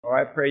Well,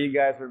 I pray you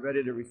guys are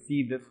ready to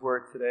receive this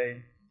word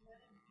today.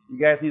 You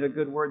guys need a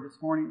good word this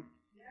morning?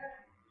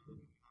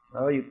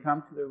 Well, you've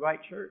come to the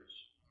right church.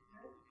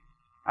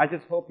 I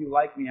just hope you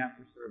like me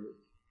after service.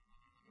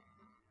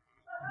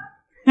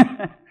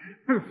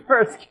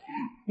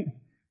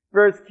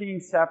 First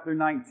Kings chapter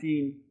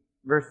 19,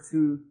 verse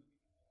 2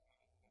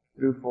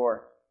 through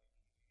 4.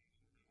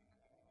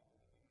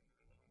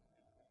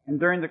 And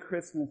during the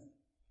Christmas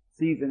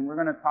season, we're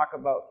going to talk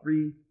about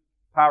 3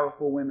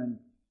 powerful women.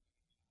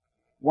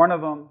 One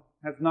of them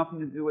has nothing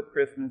to do with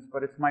Christmas,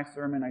 but it's my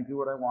sermon. I do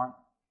what I want.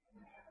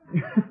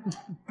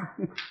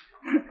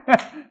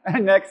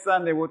 And next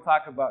Sunday, we'll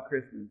talk about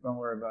Christmas. Don't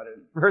worry about it.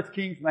 1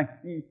 Kings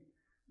 19,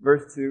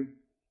 verse 2.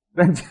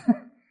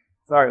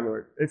 Sorry,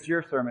 Lord. It's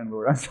your sermon,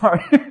 Lord. I'm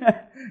sorry.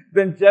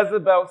 Then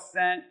Jezebel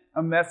sent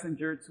a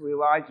messenger to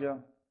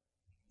Elijah,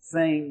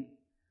 saying,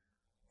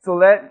 "So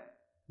let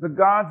the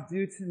gods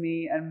do to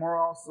me, and more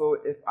also,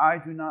 if I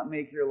do not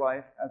make your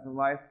life as the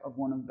life of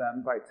one of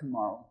them by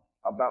tomorrow,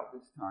 about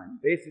this time."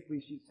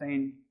 Basically, she's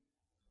saying,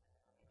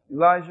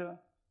 Elijah,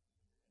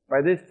 by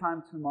this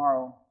time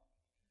tomorrow,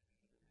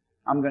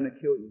 I'm going to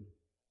kill you.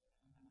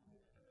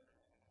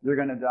 You're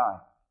going to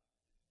die.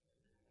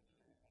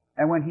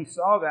 And when he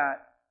saw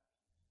that,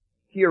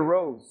 he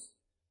arose.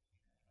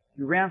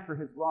 He ran for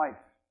his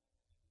life.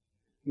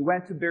 He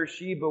went to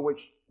Beersheba,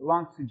 which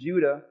belongs to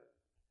Judah,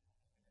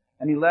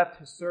 and he left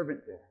his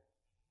servant there.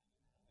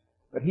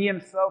 But he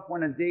himself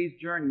went a day's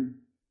journey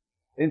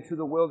into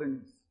the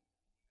wilderness.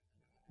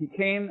 He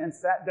came and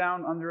sat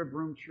down under a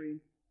broom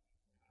tree,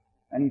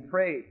 and he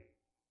prayed.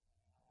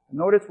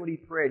 Notice what he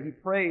prayed. He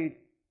prayed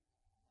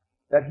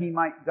that he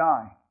might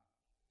die,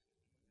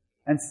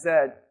 and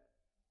said,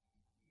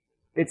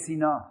 "It's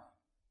enough.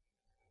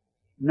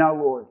 Now,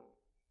 Lord,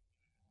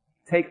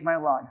 take my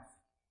life,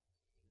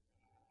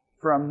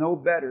 for I'm no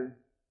better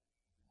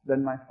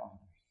than my fathers."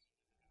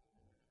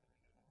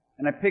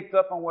 And I picked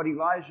up on what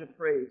Elijah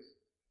prays.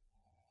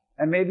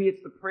 And maybe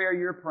it's the prayer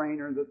you're praying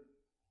or the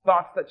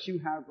thoughts that you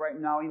have right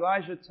now.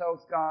 Elijah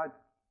tells God,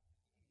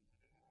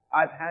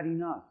 "I've had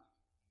enough."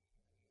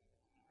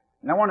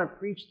 And I want to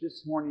preach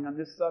this morning on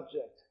this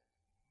subject.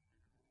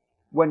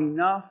 When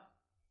enough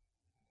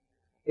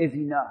is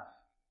enough.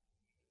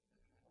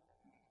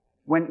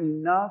 When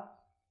enough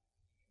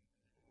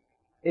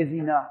is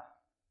enough.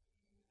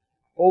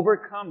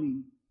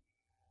 Overcoming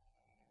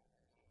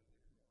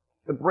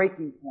the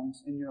breaking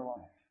points in your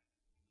life.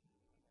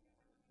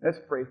 Let's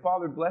pray.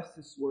 Father, bless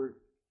this word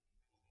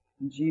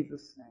in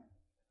Jesus' name.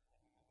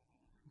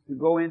 As we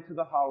go into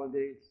the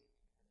holidays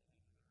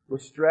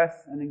with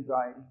stress and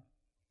anxiety.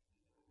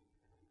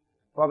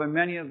 Father,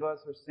 many of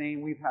us are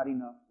saying we've had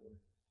enough, Lord.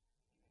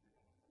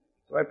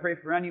 So I pray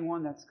for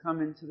anyone that's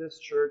come into this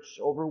church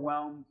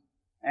overwhelmed,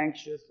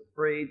 anxious,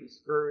 afraid,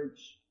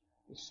 discouraged,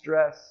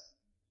 distressed,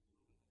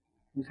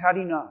 who's had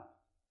enough.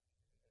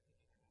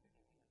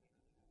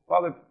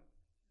 Father,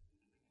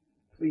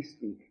 please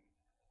speak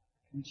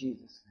in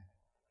Jesus'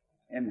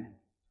 name. Amen.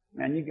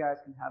 Man, you guys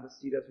can have a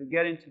seat as we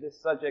get into this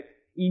subject.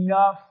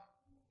 Enough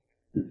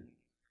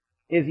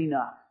is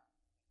enough.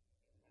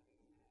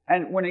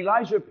 And when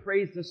Elijah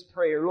prays this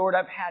prayer, "Lord,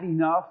 I've had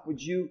enough. Would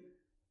you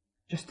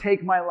just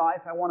take my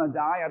life? I want to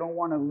die. I don't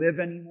want to live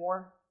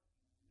anymore."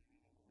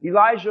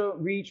 Elijah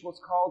reached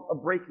what's called a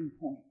breaking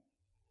point.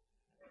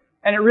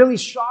 And it really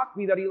shocked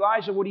me that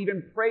Elijah would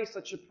even pray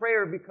such a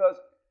prayer, because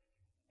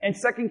in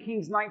 2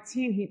 Kings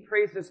 19, he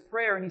prays this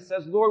prayer and he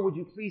says, "Lord, would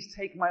you please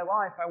take my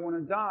life? I want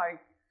to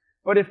die."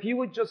 But if you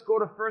would just go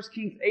to 1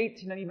 Kings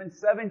 18 and even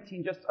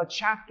 17, just a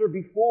chapter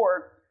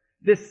before,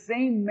 this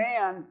same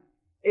man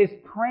is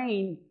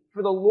praying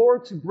for the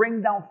Lord to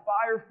bring down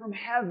fire from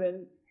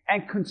heaven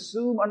and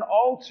consume an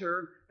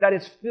altar that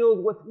is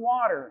filled with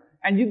water.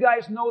 And you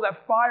guys know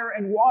that fire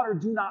and water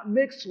do not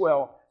mix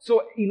well.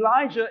 So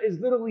Elijah is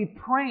literally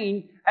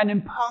praying an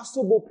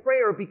impossible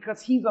prayer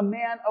because he's a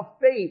man of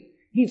faith.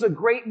 He's a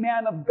great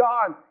man of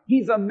God.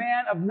 He's a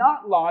man of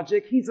not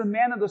logic. He's a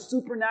man of the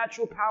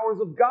supernatural powers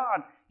of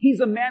God. He's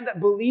a man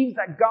that believes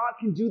that God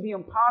can do the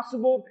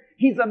impossible.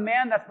 He's a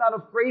man that's not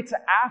afraid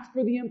to ask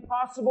for the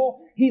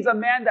impossible. He's a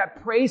man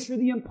that prays for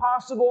the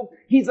impossible.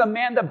 He's a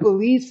man that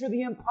believes for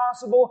the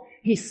impossible.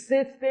 He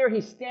sits there,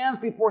 he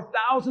stands before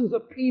thousands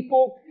of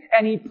people,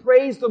 and he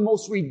prays the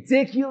most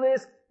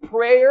ridiculous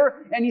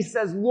prayer. And he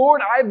says,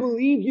 "Lord, I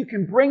believe you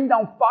can bring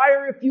down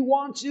fire if you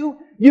want to.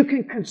 You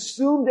can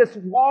consume this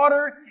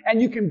water and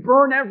you can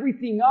burn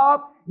everything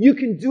up. You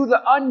can do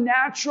the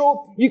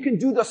unnatural. You can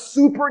do the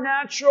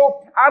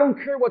supernatural. I don't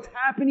care what's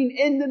happening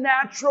in the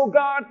natural,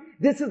 God."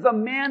 This is a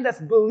man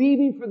that's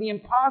believing for the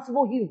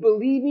impossible. He's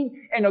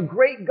believing in a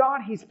great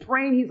God. He's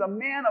praying. He's a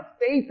man of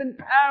faith and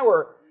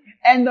power.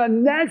 And the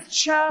next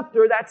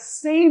chapter, that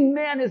same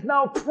man is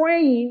now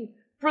praying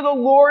for the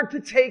Lord to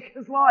take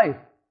his life.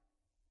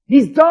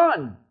 He's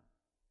done.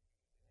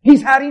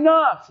 He's had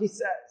enough, he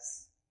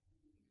says.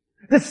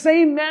 The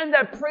same man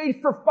that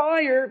prayed for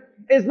fire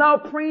is now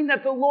praying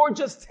that the Lord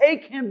just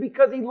take him,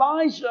 because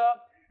Elijah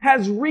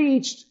has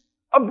reached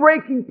a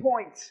breaking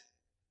point.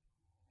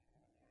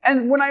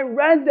 And when I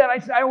read that,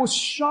 I was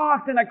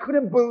shocked and I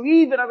couldn't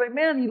believe it. I was like,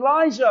 man,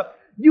 Elijah,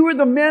 you were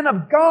the man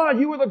of God.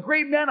 You were the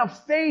great man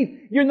of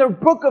faith. You're in the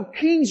book of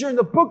Kings. You're in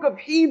the book of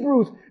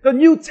Hebrews. The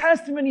New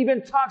Testament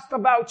even talks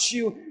about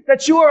you,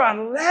 that you are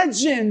a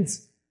legend.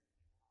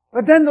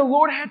 But then the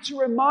Lord had to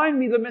remind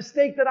me the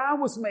mistake that I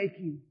was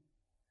making.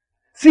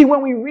 See,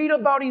 when we read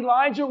about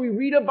Elijah, we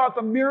read about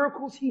the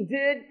miracles he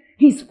did.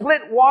 He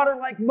split water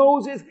like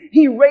Moses.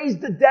 He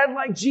raised the dead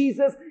like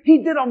Jesus.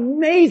 He did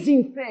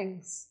amazing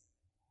things.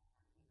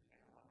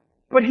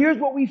 But here's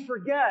what we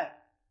forget.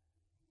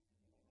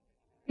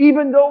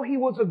 Even though he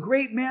was a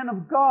great man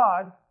of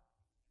God,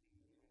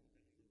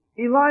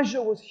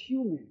 Elijah was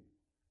human.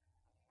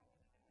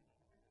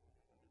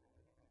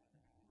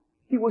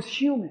 He was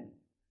human.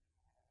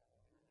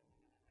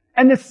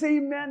 And the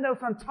same man that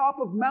was on top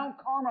of Mount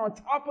Carmel, on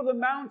top of the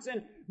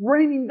mountain,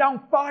 raining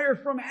down fire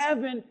from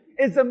heaven,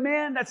 is a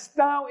man that's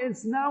now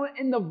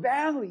in the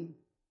valley,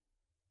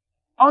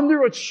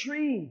 under a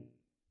tree,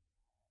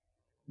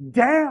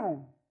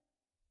 down,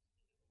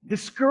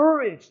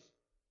 discouraged,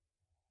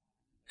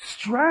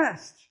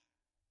 stressed.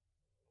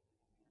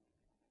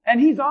 And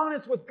he's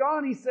honest with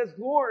God. He says,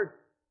 Lord,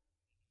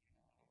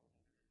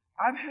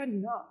 I've had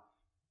enough.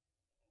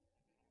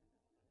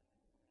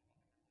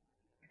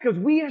 Because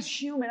we as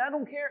human, I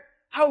don't care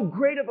how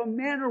great of a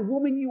man or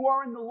woman you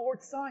are in the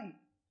Lord's sight.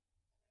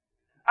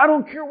 I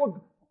don't care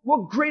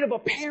what great of a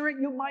parent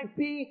you might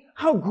be,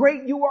 how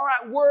great you are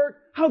at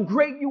work, how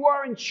great you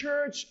are in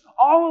church.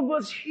 All of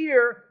us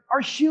here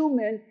are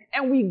human,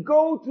 and we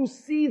go through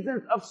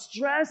seasons of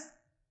stress,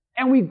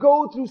 and we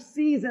go through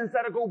seasons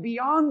that go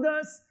beyond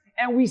us,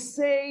 and we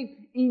say,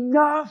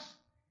 enough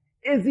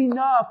is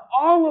enough.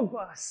 All of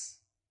us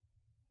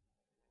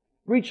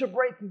reach a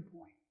breaking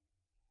point.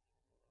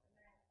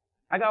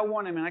 I got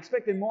one amen. I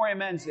expected more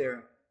amens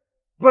there.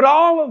 But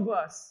all of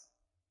us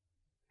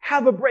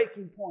have a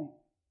breaking point.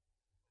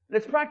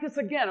 Let's practice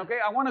again, okay?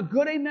 I want a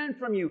good amen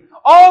from you.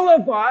 All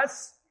of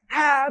us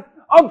have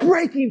a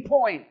breaking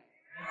point.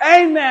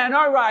 Amen.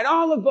 All right.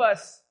 All of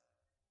us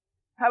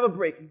have a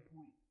breaking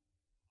point.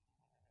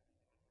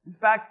 In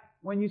fact,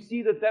 when you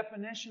see the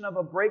definition of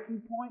a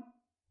breaking point,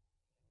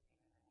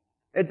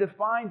 it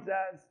defines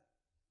as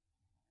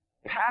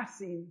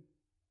passing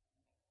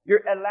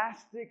your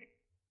elastic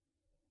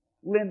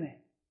limit.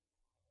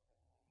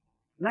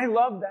 And I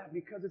love that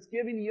because it's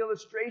giving the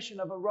illustration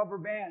of a rubber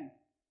band.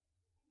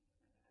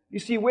 You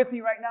see with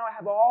me right now, I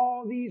have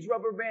all these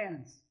rubber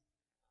bands.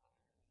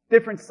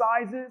 Different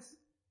sizes,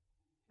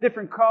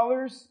 different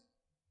colors.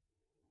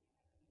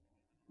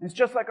 And it's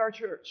just like our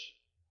church.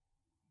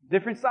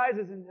 Different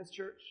sizes in this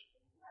church.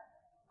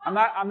 I'm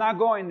not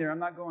going there. I'm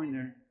not going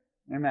there.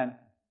 Amen.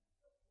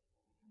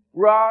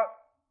 We're all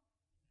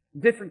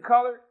different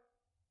color.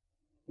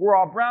 We're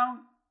all brown.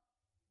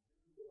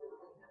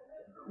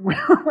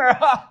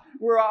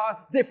 We're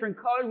all different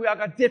colors. We all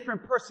got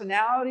different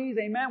personalities.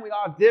 Amen. We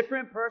all have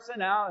different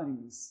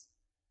personalities.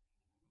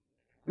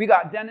 We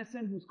got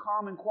Dennison, who's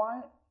calm and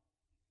quiet.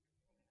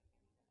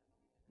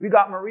 We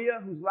got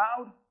Maria, who's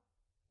loud.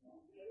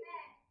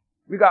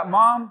 We got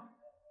Mom.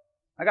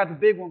 I got the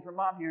big one for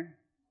Mom here.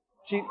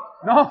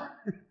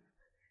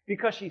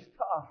 Because she's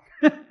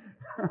tough.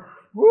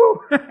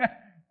 Woo!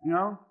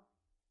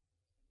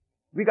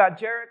 We got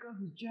Jerica,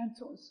 who's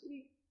gentle and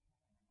sweet.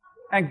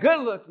 And good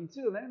looking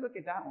too. Look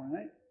at that one,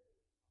 right?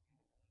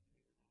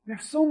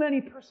 There's so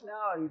many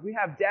personalities. We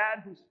have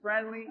Dad, who's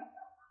friendly.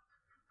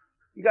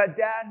 You got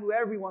Dad, who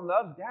everyone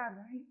loves. Dad,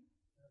 right?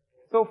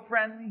 So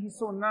friendly. He's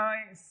so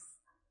nice.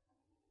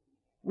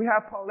 We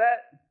have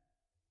Paulette.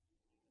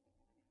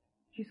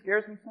 She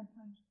scares me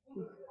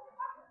sometimes.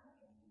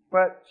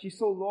 But she's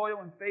so loyal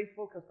and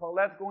faithful because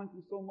Paulette's going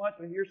through so much.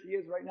 But here she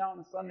is right now on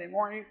a Sunday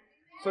morning.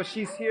 So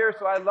she's here.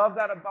 So I love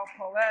that about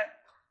Paulette.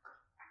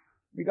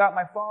 We got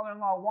my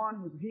father-in-law,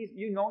 Juan, he's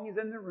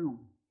in the room.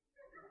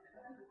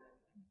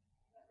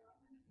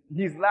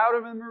 He's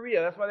louder than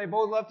Maria. That's why they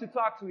both love to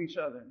talk to each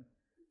other.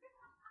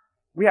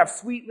 We have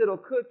sweet little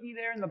Cookie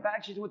there in the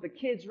back. She's with the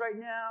kids right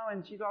now,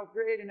 and she's all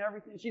great and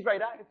everything. She's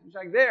right out. She's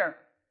like there.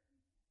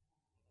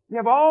 We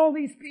have all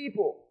these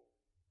people.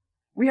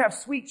 We have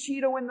sweet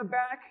Cheeto in the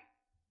back,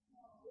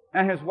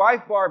 and his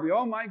wife, Barbie.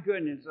 Oh my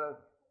goodness.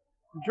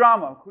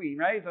 Drama queen,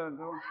 right?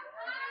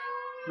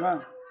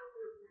 Right.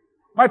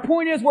 My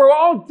point is, we're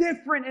all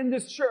different in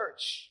this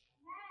church.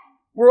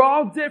 We're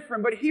all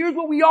different, but here's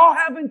what we all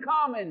have in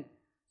common.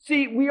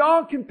 See, we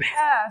all can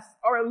pass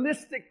our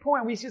elastic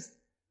point.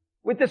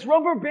 With this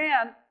rubber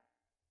band,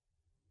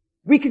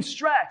 we can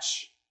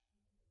stretch.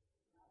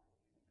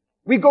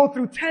 We go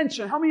through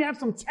tension. How many have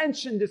some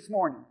tension this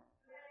morning?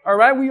 All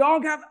right, we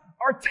all have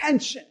our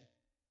tension.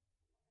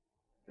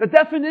 The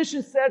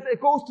definition says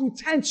it goes through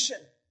tension.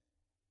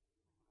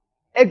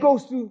 It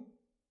goes through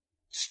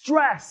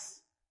stress.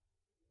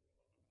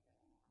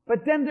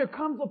 But then there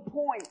comes a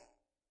point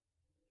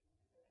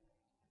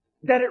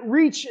that it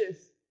reaches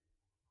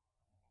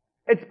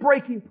its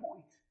breaking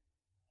point.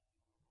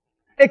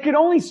 It can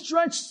only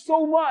stretch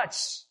so much.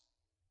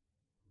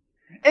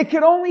 It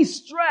can only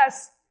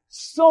stress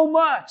so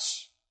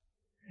much.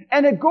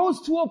 And it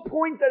goes to a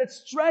point that it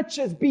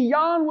stretches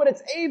beyond what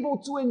it's able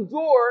to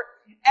endure,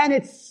 and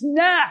it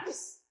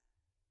snaps.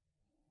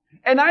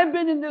 And I've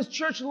been in this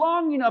church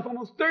long enough,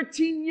 almost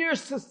 13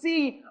 years, to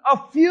see a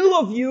few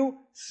of you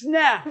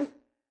snap.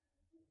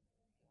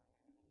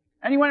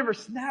 Anyone ever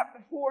snapped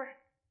before?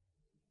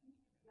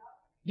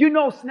 You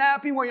know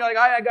snapping where you're like,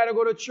 I got to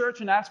go to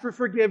church and ask for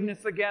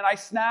forgiveness again. I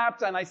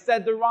snapped and I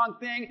said the wrong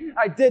thing.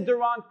 I did the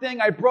wrong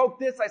thing. I broke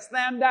this. I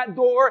slammed that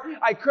door.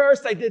 I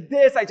cursed. I did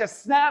this. I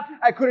just snapped.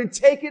 I couldn't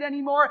take it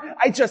anymore.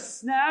 I just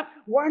snapped.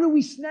 Why do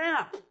we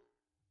snap?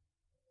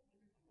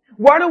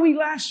 Why do we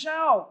lash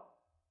out?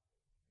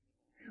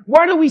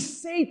 Why do we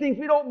say things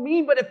we don't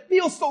mean, but it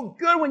feels so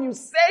good when you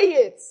say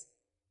it?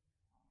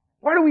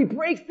 Why do we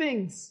break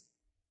things?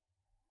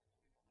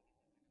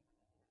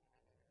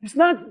 It's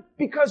not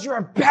because you're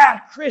a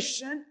bad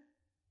Christian.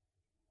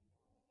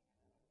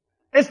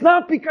 It's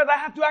not because I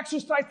have to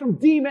exorcise some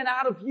demon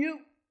out of you.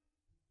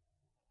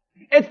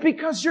 It's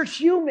because you're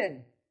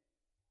human.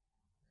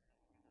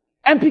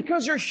 And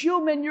because you're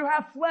human, you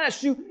have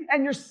flesh,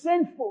 and you're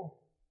sinful.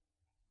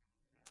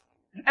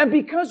 And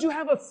because you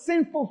have a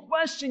sinful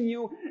flesh in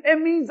you, it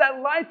means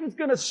that life is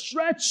going to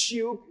stretch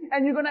you,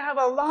 and you're going to have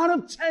a lot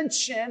of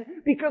tension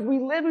because we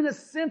live in a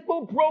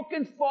sinful,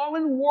 broken,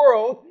 fallen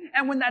world.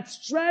 And when that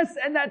stress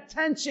and that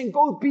tension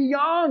goes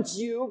beyond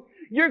you,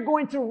 you're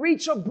going to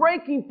reach a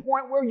breaking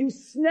point where you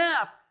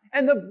snap.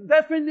 And the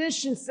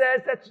definition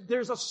says that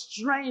there's a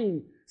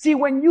strain. See,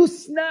 when you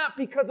snap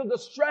because of the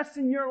stress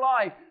in your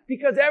life,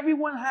 because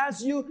everyone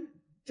has you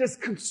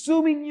just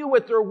consuming you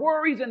with their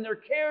worries and their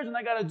cares, and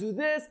I got to do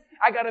this,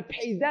 I got to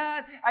pay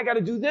that, I got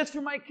to do this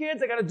for my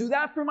kids, I got to do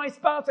that for my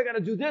spouse, I got to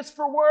do this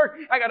for work,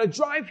 I got to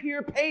drive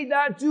here, pay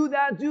that, do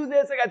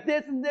this, I got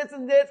this and this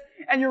and this,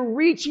 and you're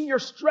reaching your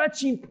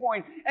stretching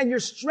point, and you're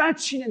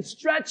stretching and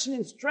stretching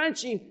and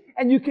stretching,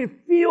 and you can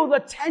feel the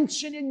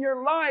tension in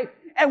your life,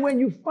 and when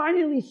you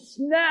finally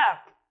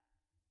snap,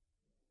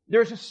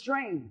 there's a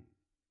strain.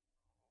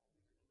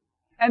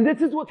 And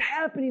this is what's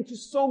happening to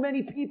so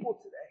many people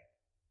today.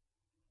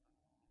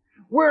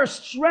 We're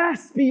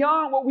stressed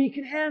beyond what we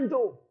can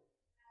handle.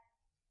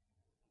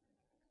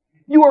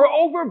 You are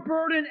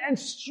overburdened and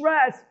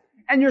stressed,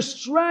 and you're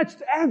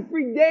stretched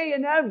every day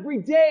and every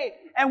day.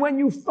 And when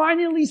you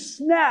finally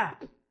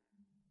snap,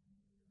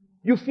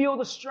 you feel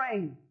the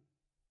strain.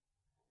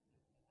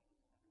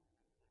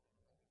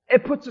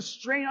 It puts a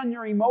strain on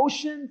your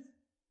emotions.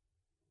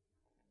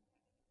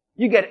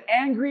 You get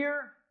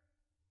angrier.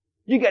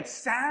 You get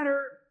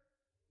sadder.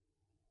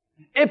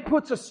 It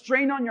puts a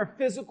strain on your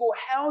physical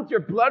health. Your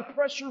blood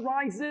pressure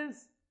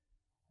rises.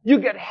 You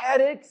get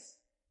headaches.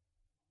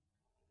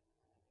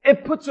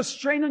 It puts a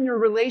strain on your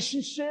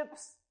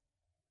relationships.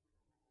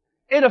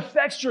 It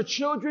affects your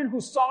children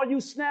who saw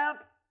you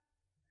snap.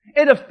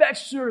 It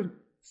affects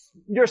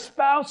your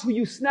spouse who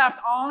you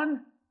snapped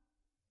on.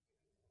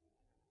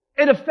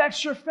 It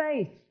affects your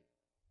faith.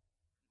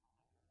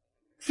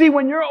 See,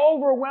 when you're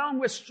overwhelmed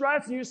with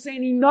stress and you're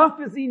saying enough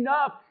is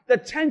enough, the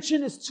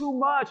tension is too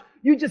much,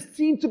 you just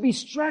seem to be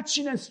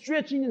stretching and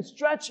stretching and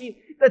stretching,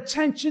 the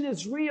tension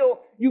is real,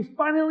 you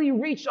finally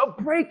reach a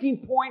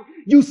breaking point,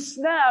 you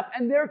snap,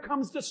 and there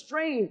comes the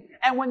strain.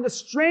 And when the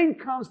strain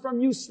comes from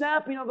you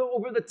snapping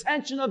over the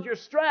tension of your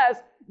stress,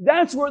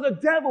 that's where the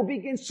devil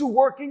begins to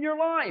work in your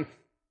life.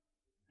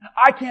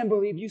 I can't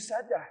believe you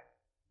said that.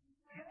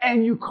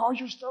 And you call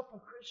yourself a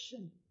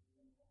Christian.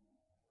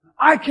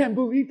 I can't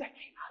believe that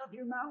came out of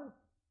your mouth.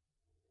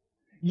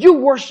 You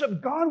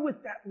worship God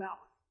with that mouth.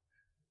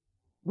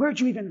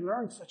 Where'd you even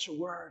learn such a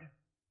word?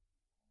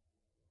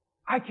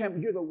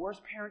 You're the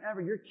worst parent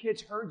ever. Your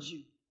kids heard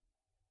you.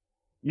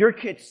 Your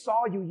kids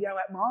saw you yell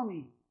at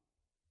mommy.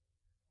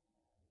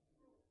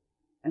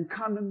 And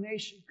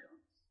condemnation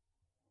comes.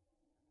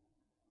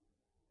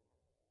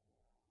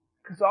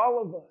 Because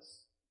all of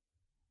us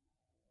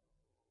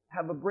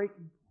have a breaking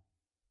point.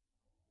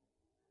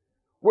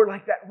 We're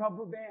like that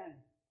rubber band.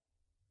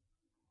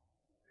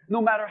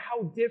 No matter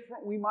how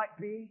different we might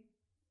be,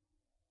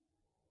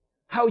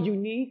 how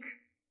unique,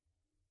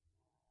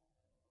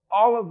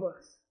 all of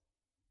us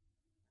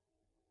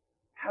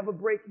have a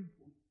breaking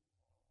point.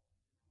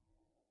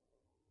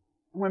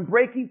 When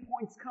breaking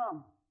points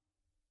come,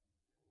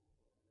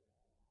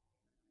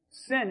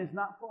 sin is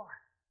not far.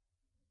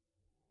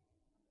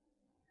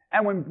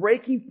 And when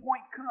breaking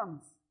point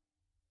comes,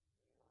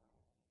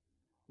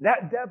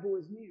 that devil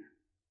is near.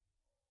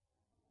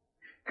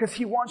 Because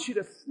he wants you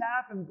to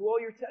snap and blow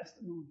your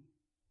testimony.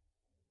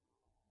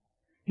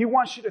 He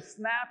wants you to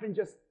snap and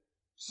just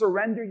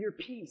surrender your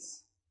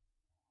peace.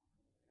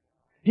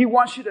 He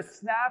wants you to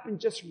snap and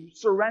just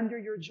surrender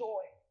your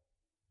joy.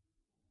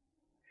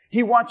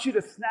 He wants you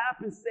to snap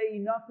and say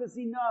enough is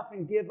enough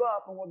and give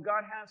up on what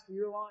God has for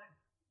your life.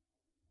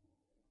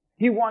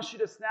 He wants you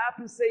to snap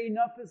and say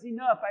enough is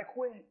enough, I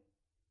quit.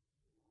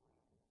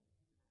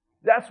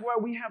 That's why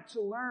we have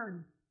to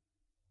learn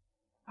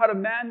how to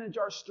manage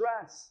our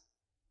stress.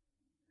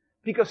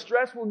 Because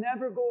stress will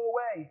never go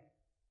away.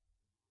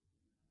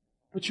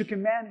 But you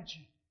can manage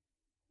it.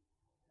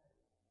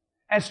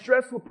 And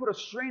stress will put a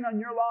strain on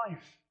your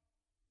life.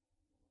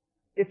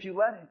 if you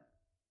let it.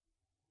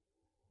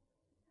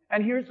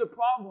 And here's the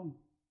problem.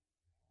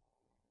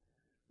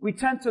 We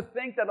tend to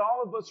think that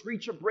all of us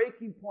reach a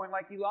breaking point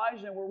like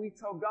Elijah, where we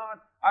tell God,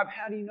 I've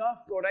had enough,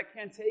 Lord. I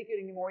can't take it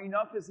anymore.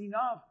 Enough is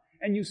enough.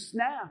 And you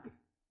snap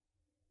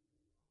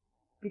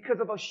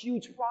because of a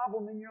huge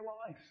problem in your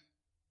life.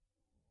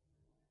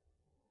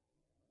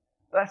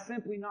 That's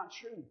simply not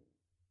true.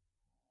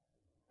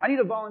 I need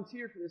a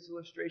volunteer for this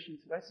illustration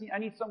today. I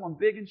need someone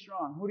big and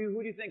strong. Who do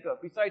you think of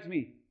besides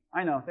me?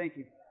 I know, thank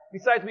you.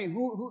 Besides me,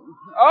 who?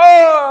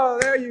 Oh,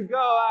 there you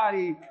go,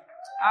 Adi.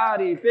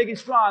 Adi, big and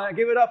strong.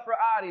 Give it up for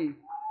Adi.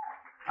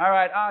 All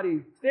right,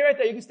 Adi. Stay right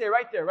there. You can stay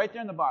right there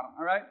in the bottom.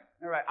 All right?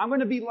 All right. I'm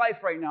going to be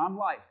life right now. I'm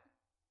life.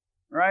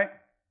 All right?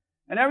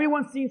 And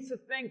everyone seems to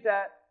think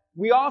that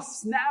we all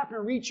snap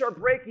and reach our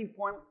breaking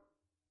point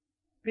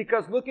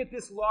because look at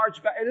this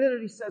large bag. It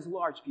literally says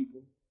large,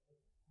 people.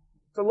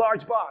 It's a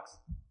large box.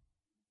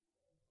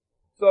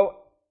 So,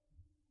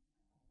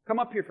 come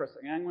up here for a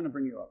second. I'm going to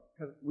bring you up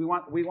because we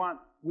want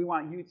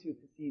YouTube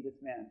to see this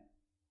man.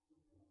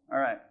 All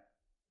right.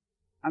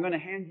 I'm going to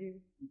hand you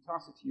and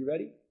toss it to you.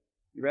 Ready?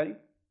 You ready?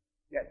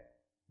 Yes.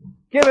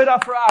 Give it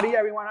up for Adi,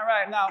 everyone. All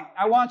right. Now,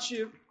 I want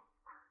you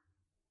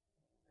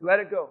to let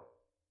it go.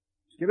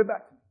 Just give it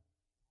back to me.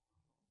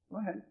 Go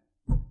ahead.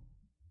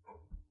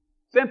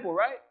 Simple,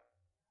 right?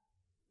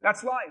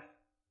 That's life.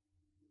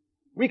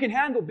 We can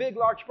handle big,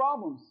 large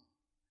problems.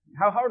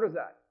 How hard was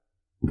that?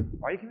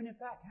 Why are you giving it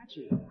back? Can't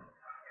you?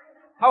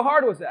 How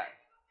hard was that?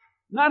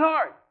 Not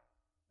hard.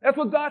 That's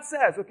what God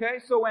says, okay?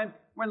 So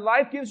when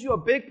life gives you a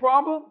big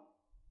problem,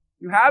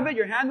 you have it,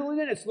 you're handling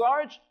it, it's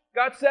large.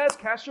 God says,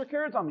 cast your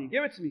cares on me.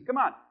 Give it to me. Come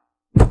on.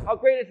 How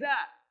great is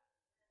that?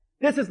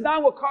 This is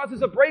not what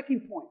causes a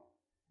breaking point.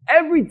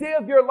 Every day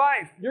of your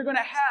life, you're going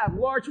to have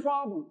large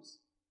problems.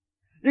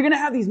 You're going to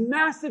have these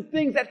massive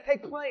things that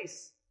take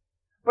place.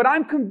 But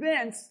I'm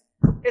convinced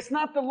it's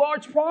not the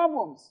large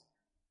problems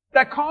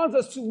that cause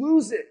us to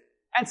lose it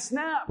and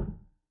snap.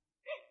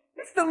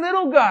 It's the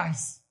little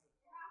guys.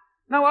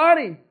 Now,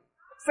 Adi,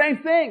 same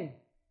thing.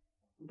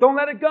 Don't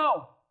let it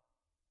go.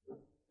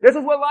 This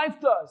is what life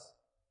does.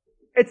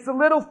 It's the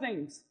little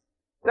things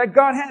that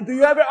God has. Do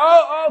you ever,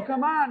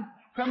 come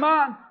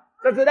on.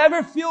 Does it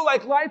ever feel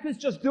like life is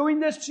just doing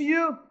this to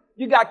you?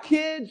 You got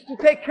kids to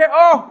take care.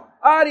 Oh,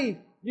 Adi,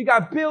 you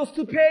got bills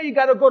to pay. You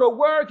got to go to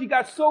work. You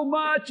got so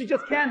much. You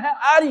just can't have.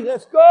 Adi,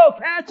 let's go.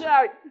 Catch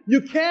Adi.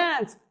 You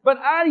can't. But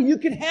Adi, you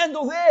can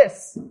handle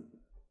this.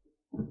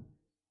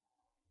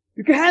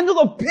 You can handle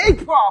the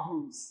big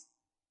problems.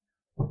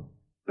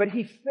 But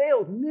he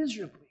failed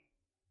miserably.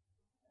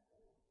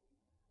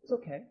 It's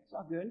okay. It's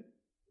all good.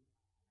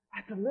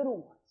 At the little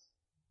ones.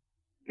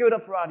 Give it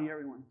up for Adi,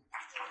 everyone.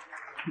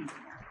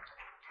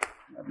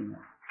 Love you,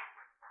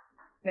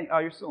 man. Oh,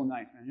 you're so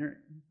nice, man.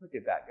 Look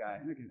at that guy.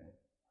 Look at that.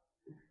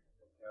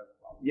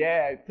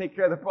 Yeah, take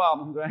care of the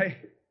problems, right?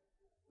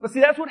 But see,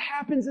 that's what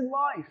happens in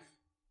life.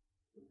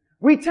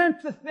 We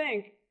tend to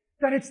think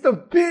that it's the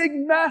big,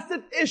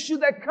 massive issue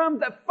that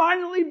comes that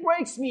finally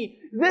breaks me.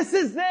 This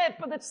is it,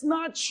 but that's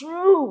not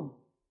true.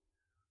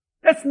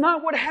 That's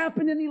not what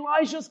happened in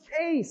Elijah's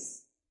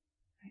case.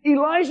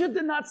 Elijah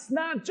did not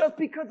snap just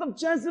because of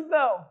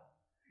Jezebel.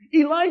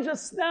 Elijah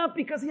snapped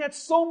because he had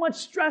so much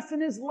stress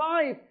in his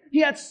life. He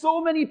had so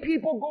many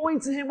people going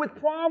to him with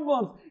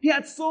problems. He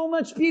had so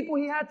much people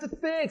he had to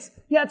fix.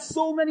 He had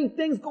so many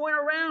things going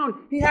around.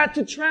 He had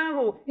to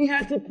travel. He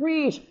had to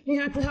preach. He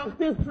had to help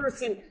this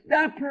person,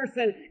 that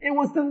person. It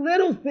was the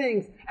little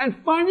things. And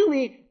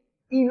finally,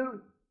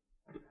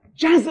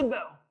 Jezebel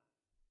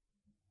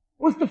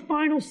was the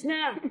final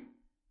snap.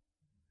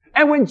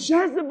 And when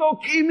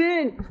Jezebel came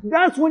in,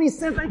 that's when he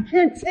says, I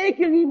can't take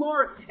it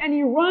anymore. And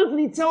he runs and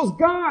he tells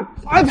God,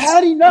 I've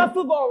had enough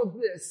of all of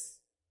this.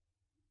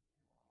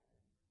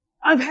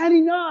 I've had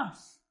enough.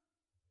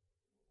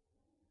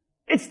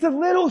 It's the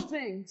little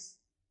things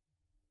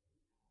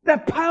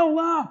that pile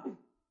up,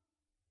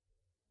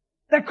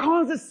 that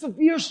causes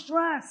severe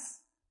stress.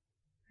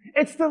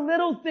 It's the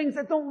little things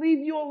that don't leave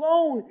you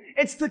alone.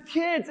 It's the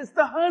kids, it's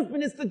the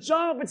husband, it's the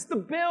job, it's the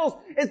bills,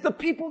 it's the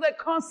people that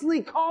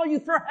constantly call you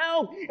for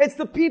help. It's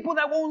the people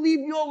that won't leave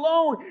you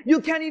alone.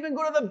 You can't even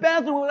go to the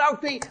bathroom without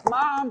saying,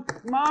 Mom,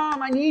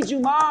 I need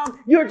you, Mom.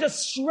 You're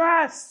just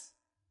stressed.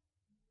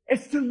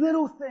 It's the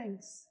little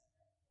things.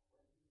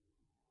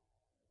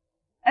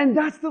 And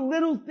that's the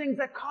little things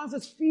that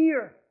causes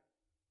fear.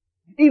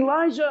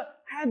 Elijah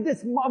had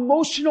this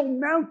emotional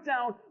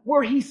meltdown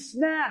where he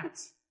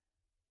snapped.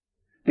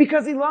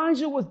 Because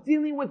Elijah was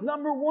dealing with,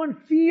 number one,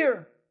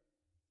 fear.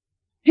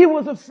 He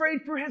was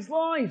afraid for his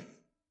life.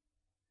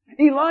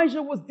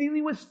 Elijah was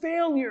dealing with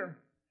failure.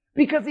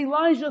 Because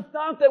Elijah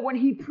thought that when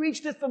he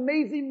preached this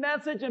amazing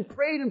message and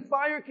prayed and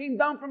fire came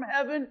down from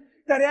heaven,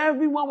 that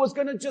everyone was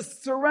going to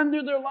just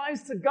surrender their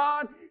lives to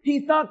God.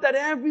 He thought that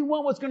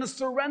everyone was going to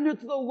surrender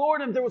to the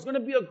Lord and there was going to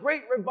be a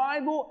great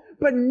revival.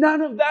 But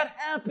none of that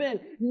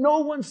happened. No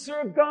one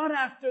served God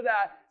after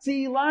that.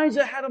 See,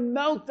 Elijah had a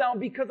meltdown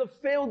because of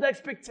failed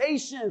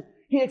expectations.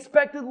 He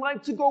expected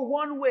life to go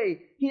one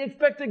way. He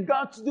expected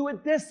God to do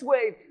it this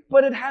way.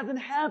 But it hasn't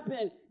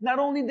happened. Not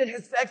only did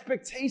his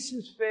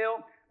expectations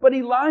fail, but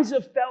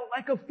Elijah felt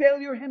like a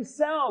failure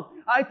himself.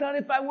 I thought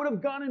if I would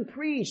have gone and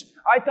preached,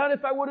 I thought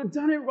if I would have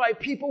done it right,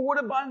 people would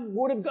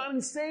have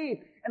gotten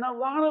saved. And a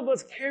lot of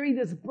us carry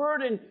this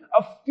burden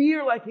of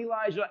fear like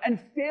Elijah, and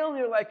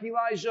failure like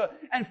Elijah,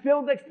 and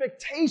failed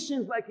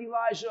expectations like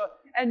Elijah.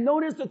 And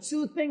notice the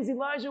two things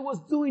Elijah was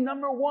doing.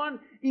 Number one,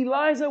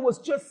 Elijah was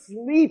just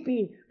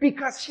sleeping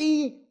because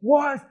he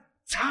was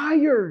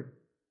tired.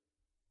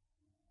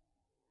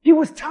 He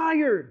was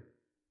tired.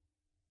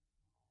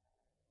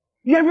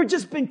 You ever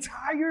just been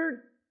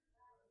tired?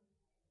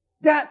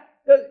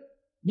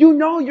 You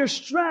know you're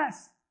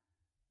stressed.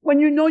 When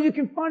you know you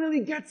can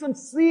finally get some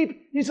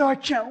sleep, you say, I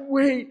can't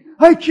wait,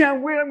 I'm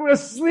going to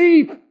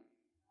sleep.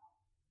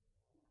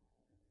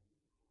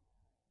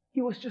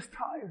 He was just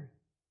tired.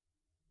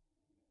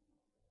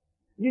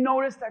 You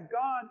notice that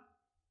God,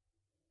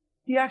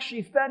 He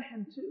actually fed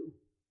him too.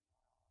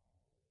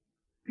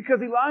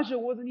 Because Elijah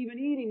wasn't even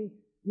eating,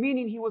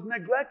 meaning he was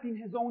neglecting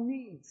his own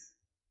needs.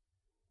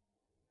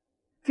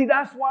 See,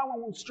 that's why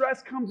when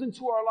stress comes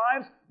into our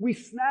lives, we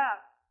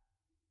snap.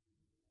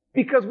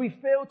 Because we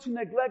fail to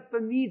neglect the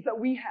needs that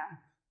we have.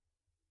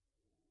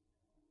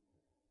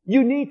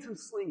 You need some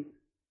sleep.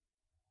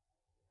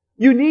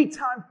 You need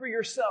time for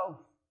yourself.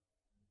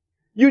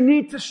 You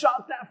need to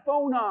shut that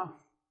phone off.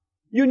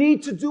 You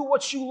need to do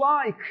what you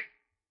like.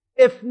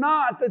 If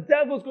not, the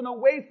devil's going to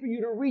wait for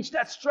you to reach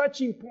that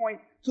stretching point,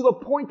 to the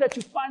point that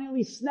you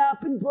finally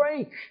snap and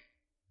break.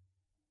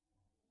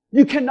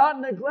 You cannot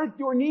neglect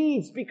your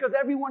needs because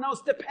everyone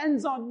else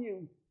depends on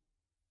you.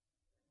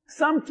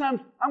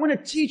 Sometimes I'm going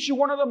to teach you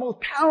one of the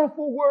most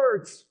powerful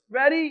words.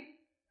 Ready?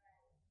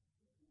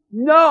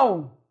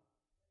 No.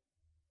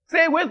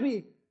 Say it with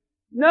me.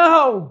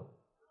 No.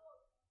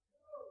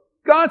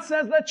 God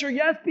says, let your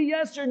yes be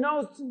yes, your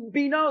no's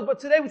be no's. But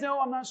today we say,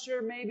 I'm not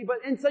sure, maybe. But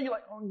inside you're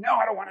like, no,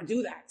 I don't want to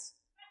do that.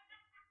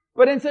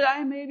 But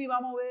inside, maybe,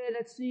 vamos a ver,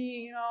 let's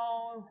see,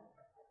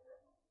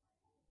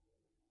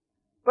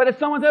 But if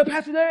someone says,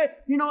 Pastor Derek,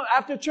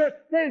 after church,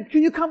 hey,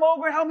 can you come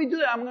over and help me do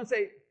that? I'm going to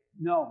say,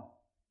 no.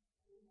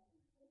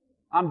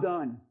 I'm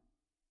done.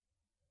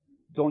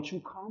 Don't you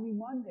call me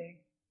Monday.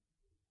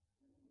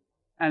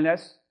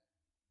 Unless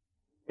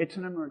it's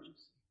an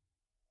emergency.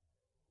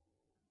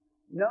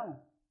 No.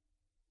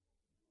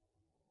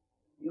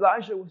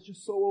 Elijah was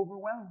just so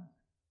overwhelmed.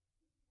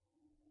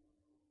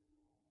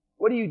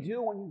 What do you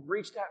do when you've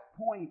reached that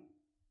point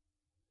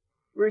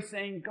where you're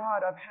saying,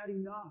 God, I've had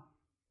enough.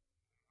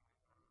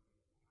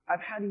 I've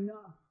had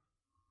enough.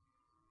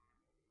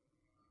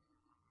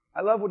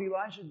 I love what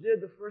Elijah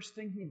did. The first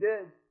thing he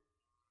did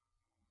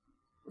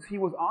was he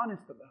was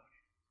honest about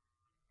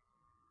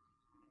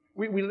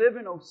it. We live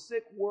in a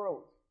sick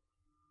world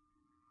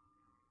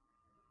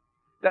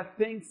that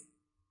thinks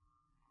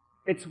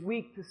it's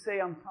weak to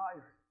say I'm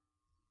tired.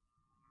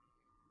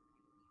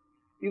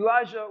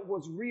 Elijah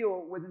was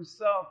real with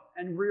himself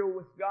and real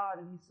with God.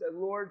 And he said,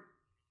 Lord,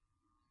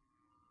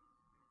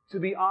 to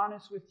be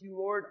honest with you,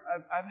 Lord,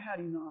 I've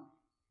had enough.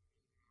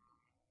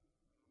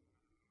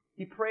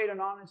 He prayed an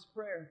honest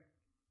prayer.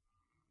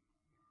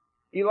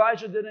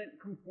 Elijah didn't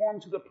conform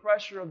to the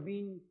pressure of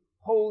being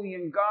holy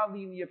and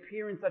godly in the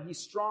appearance that he's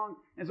strong.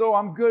 And so,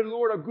 I'm good,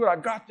 Lord, I'm good. I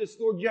got this,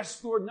 Lord.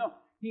 Yes, Lord. No.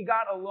 He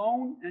got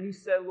alone and he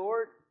said,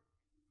 Lord,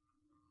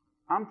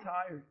 I'm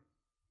tired.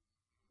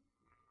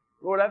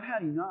 Lord, I've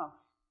had enough.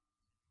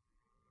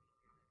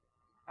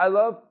 I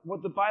love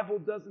what the Bible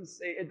doesn't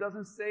say. It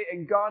doesn't say,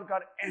 and God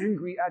got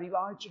angry at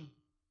Elijah.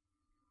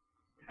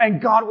 And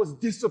God was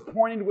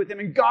disappointed with him.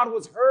 And God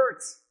was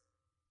hurt.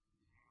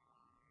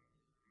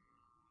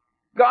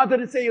 God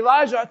didn't say,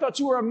 Elijah, I thought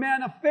you were a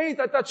man of faith.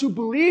 I thought you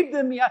believed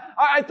in me.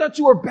 I thought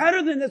you were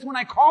better than this when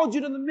I called you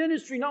to the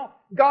ministry. No,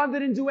 God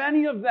didn't do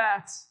any of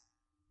that.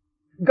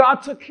 God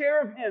took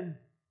care of him.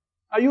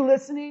 Are you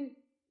listening?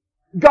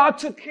 God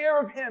took care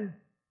of him.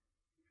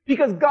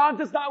 Because God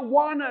does not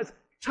want us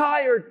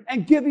tired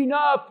and giving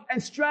up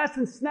and stressed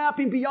and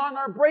snapping beyond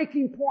our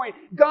breaking point.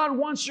 God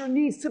wants your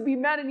needs to be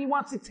met, and He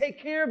wants to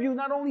take care of you,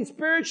 not only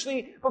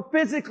spiritually, but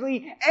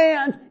physically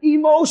and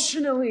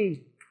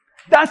emotionally.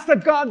 That's the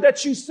God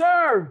that you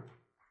serve.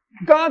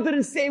 God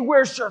didn't say,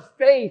 where's your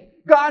faith?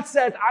 God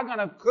says, I'm going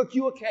to cook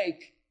you a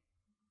cake.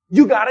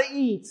 You got to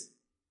eat.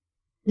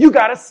 You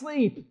got to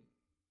sleep.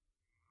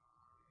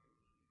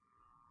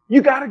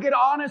 You got to get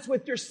honest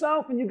with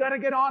yourself, and you got to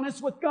get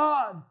honest with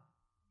God.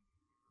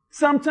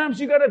 Sometimes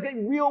you got to get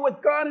real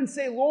with God and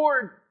say,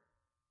 Lord,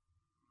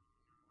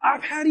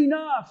 I've had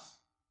enough.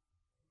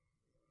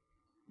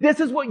 This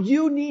is what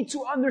you need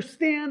to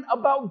understand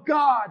about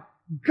God.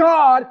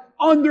 God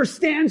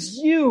understands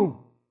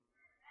you.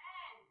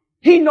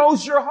 He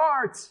knows your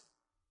heart.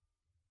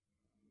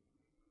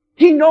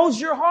 He knows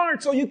your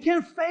heart, so you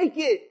can't fake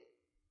it.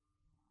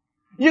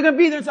 You can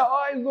be there and say,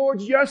 oh,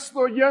 Lord, yes,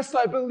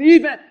 I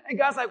believe it. And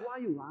God's like, why are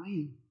you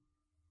lying?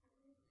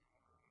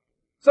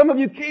 Some of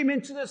you came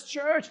into this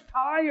church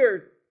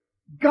tired.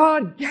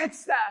 God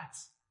gets that.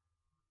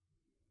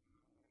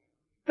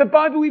 The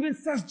Bible even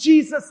says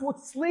Jesus would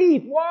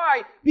sleep.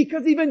 Why?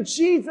 Because even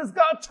Jesus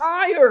got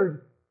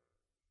tired.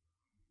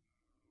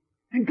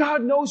 And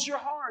God knows your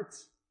heart.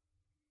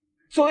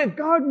 So if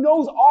God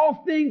knows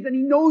all things and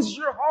He knows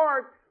your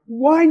heart,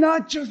 why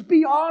not just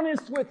be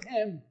honest with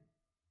Him?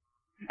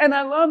 And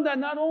I love that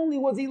not only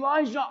was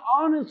Elijah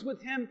honest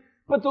with him,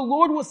 but the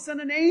Lord will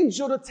send an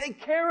angel to take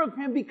care of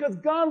him, because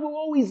God will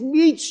always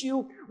meet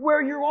you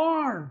where you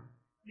are.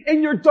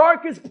 In your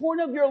darkest point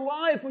of your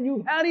life, when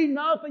you've had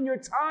enough and you're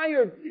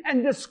tired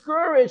and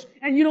discouraged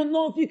and you don't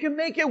know if you can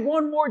make it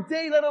one more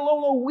day, let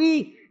alone a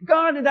week.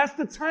 God, and that's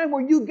the time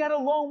where you get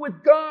alone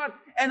with God.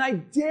 And I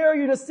dare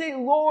you to say,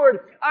 Lord,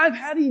 I've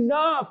had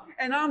enough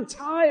and I'm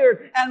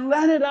tired, and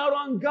let it out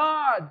on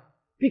God.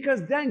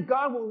 Because then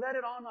God will let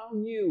it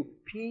on you.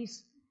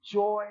 Peace,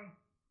 joy.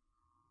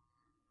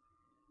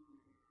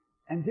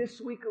 And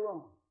this week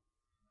alone,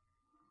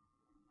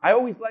 I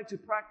always like to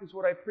practice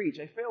what I preach.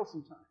 I fail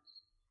sometimes,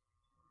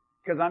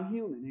 because I'm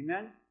human,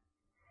 amen?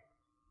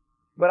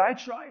 But I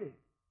tried it.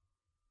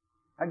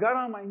 I got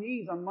on my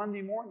knees on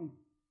Monday morning.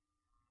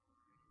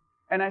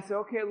 And I said,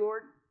 okay,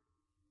 Lord,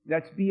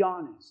 let's be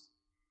honest.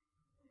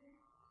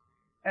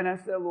 And I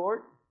said,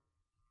 Lord,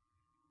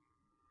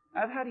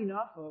 I've had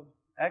enough of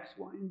X,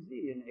 Y, and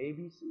Z, and A,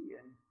 B, C,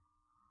 and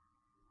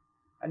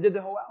I did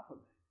the whole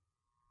alphabet.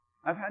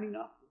 I've had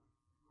enough.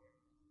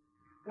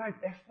 Guys,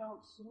 it felt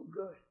so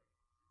good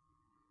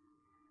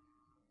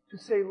to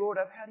say, Lord,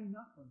 I've had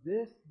enough of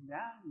this and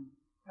that, and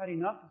I've had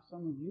enough of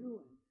some of you,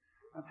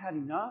 and I've had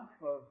enough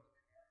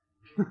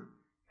of,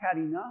 had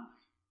enough.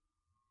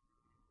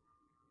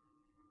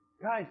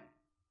 Guys,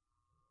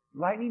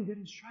 lightning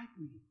didn't strike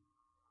me.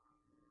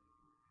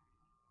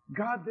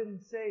 God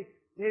didn't say,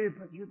 David,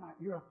 but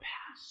you're a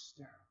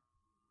pastor.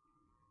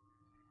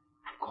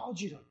 I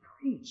called you to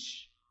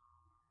preach.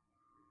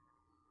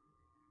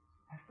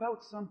 I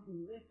felt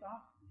something lift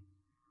off me.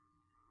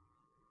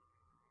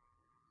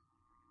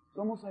 It's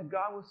almost like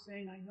God was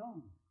saying, I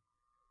know.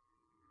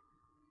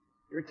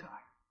 You're tired.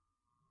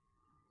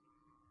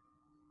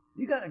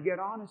 You got to get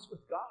honest with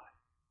God.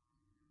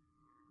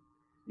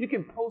 You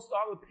can post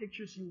all the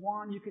pictures you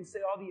want. You can say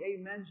all the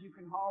amens. You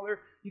can holler.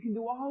 You can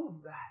do all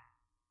of that.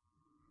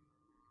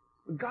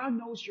 But God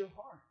knows your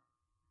heart.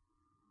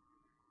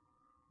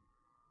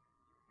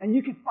 And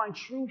you can find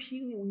true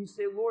healing when you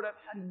say, Lord, I've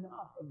had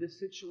enough of this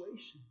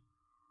situation.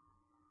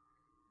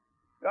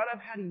 God,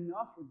 I've had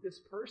enough of this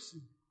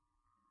person.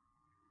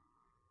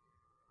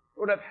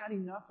 Lord, I've had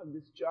enough of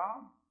this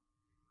job.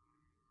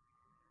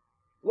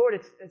 Lord,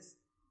 it's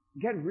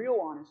get real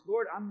honest.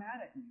 Lord, I'm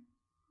mad at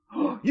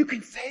you. You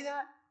can say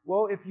that?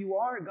 Well, if you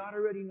are, God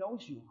already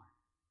knows you are.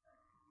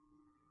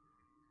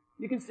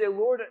 You can say,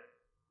 Lord,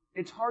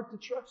 it's hard to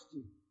trust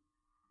you.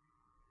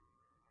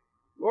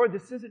 Lord,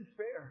 this isn't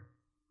fair.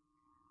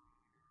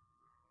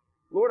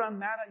 Lord, I'm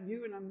mad at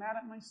you and I'm mad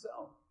at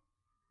myself.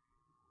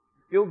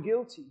 I feel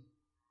guilty.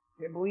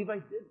 I can't believe I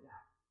did that.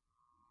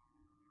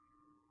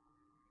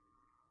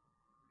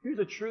 Here's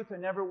a truth I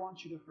never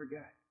want you to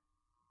forget.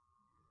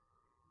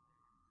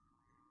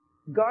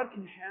 God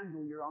can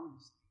handle your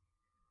honesty.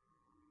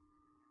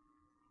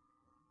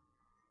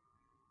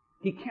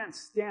 He can't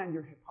stand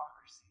your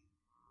hypocrisy.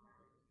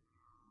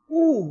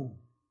 Ooh!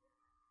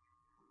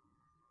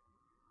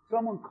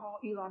 Someone call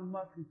Elon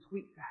Musk and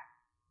tweet that.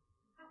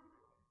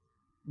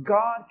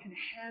 God can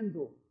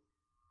handle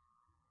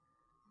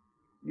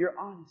your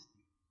honesty.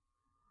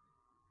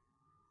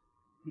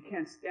 He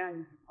can't stand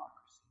your hypocrisy.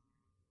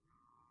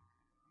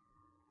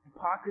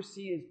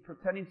 Hypocrisy is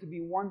pretending to be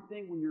one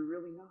thing when you're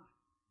really not.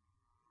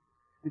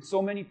 And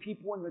so many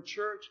people in the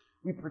church,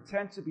 we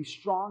pretend to be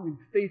strong and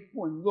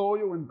faithful and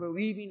loyal and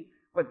believing,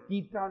 but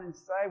deep down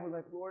inside, we're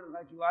like, Lord,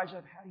 like Elijah,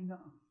 I've had enough.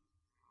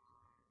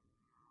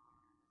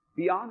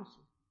 Be honest with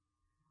him.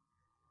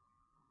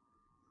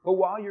 But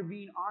while you're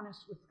being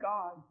honest with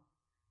God,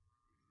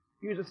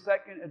 here's a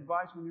second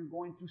advice when you're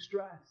going through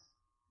stress.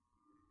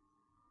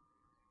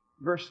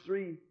 Verse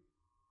 3,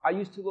 I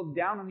used to look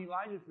down on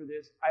Elijah for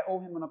this. I owe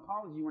him an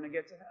apology when I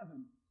get to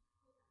heaven.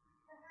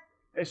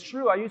 It's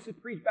true, I used to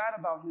preach bad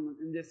about him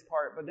in this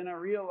part, but then I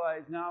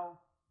realized now,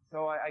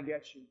 so I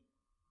get you.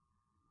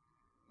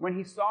 When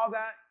he saw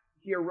that,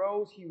 he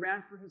arose, he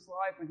ran for his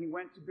life, and he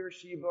went to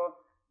Beersheba,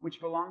 which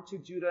belonged to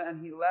Judah,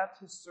 and he left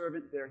his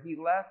servant there. He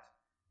left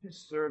his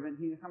servant.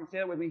 Come on, say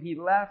that with me. He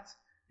left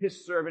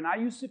his servant. I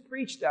used to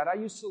preach that. I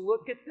used to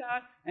look at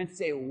that and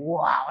say,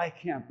 wow, I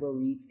can't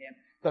believe him.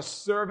 The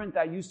servant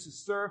that used to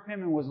serve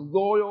him and was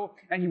loyal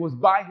and he was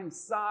by his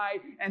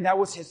side and that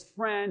was his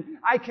friend.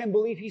 I can't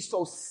believe he's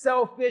so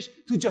selfish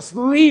to just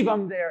leave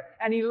him there.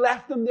 And he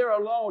left him there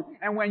alone.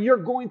 And when you're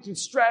going through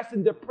stress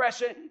and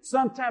depression,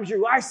 sometimes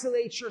you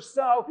isolate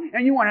yourself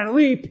and you want to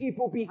leave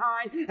people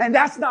behind. And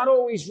that's not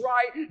always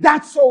right.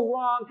 That's so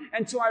wrong.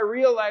 Until I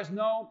realized,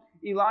 no,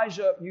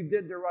 Elijah, you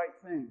did the right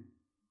thing.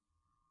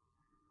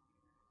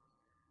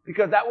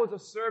 Because that was a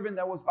servant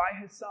that was by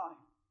his side.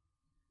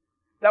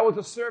 That was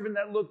a servant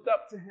that looked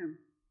up to him.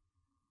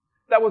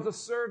 That was a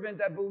servant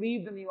that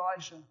believed in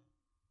Elijah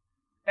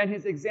and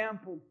his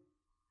example.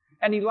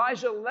 And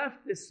Elijah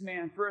left this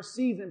man for a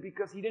season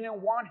because he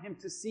didn't want him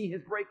to see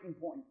his breaking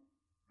point.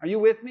 Are you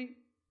with me?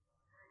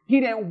 He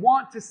didn't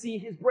want to see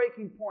his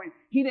breaking point.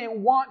 He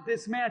didn't want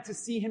this man to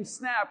see him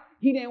snap.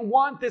 He didn't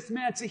want this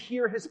man to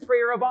hear his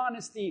prayer of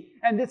honesty.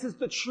 And this is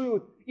the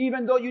truth.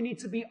 Even though you need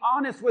to be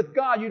honest with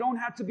God, you don't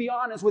have to be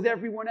honest with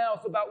everyone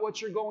else about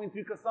what you're going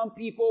through, because some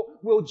people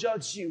will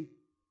judge you.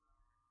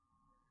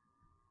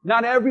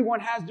 Not everyone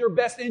has their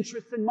best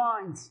interests in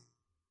mind.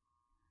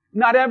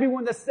 Not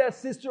everyone that says,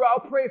 sister, I'll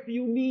pray for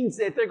you, means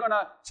it. They're going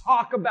to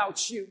talk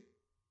about you.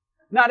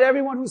 Not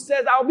everyone who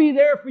says, I'll be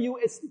there for you,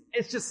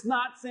 it's just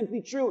not simply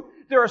true.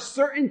 There are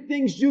certain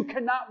things you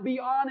cannot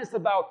be honest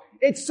about.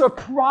 It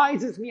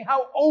surprises me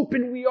how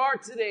open we are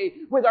today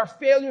with our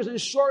failures and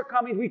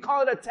shortcomings. We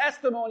call it a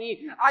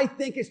testimony. I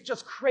think it's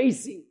just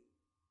crazy.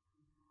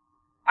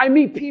 I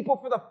meet people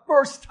for the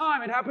first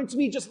time. It happened to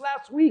me just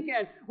last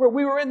weekend where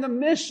we were in the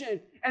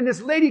mission and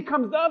this lady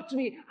comes up to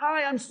me.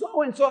 Hi, I'm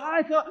so-and-so.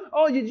 Hi,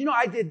 oh, you know,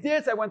 I did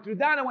this. I went through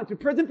that. I went through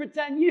prison for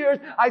 10 years.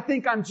 I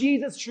think I'm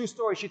Jesus. True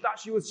story. She thought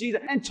she was Jesus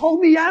and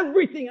told me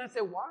everything. And I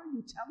said, why are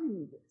you telling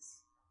me this?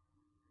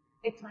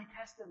 It's my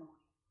testimony.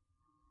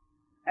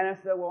 And I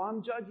said, well,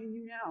 I'm judging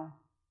you now.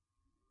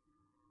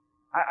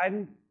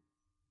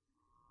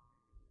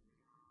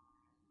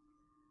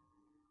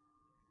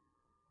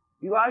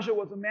 Elijah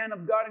was a man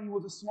of God and he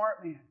was a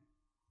smart man.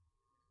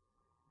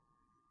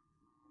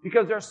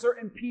 Because there are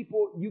certain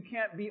people you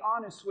can't be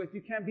honest with,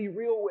 you can't be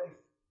real with.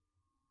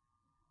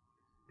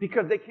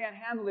 Because they can't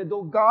handle it.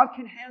 Though God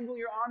can handle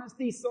your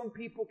honesty, some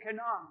people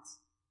cannot.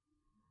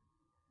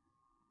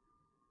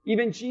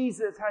 Even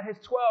Jesus had his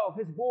 12,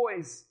 his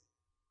boys.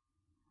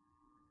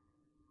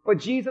 But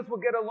Jesus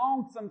would get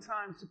alone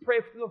sometimes to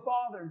pray for the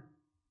Father.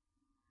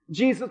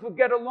 Jesus would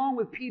get along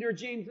with Peter,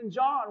 James, and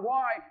John.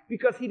 Why?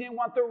 Because he didn't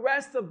want the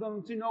rest of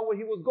them to know what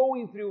he was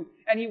going through.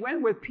 And he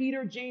went with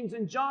Peter, James,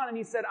 and John, and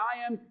he said,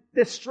 I am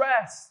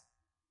distressed.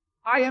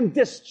 I am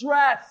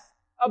distressed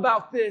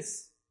about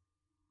this.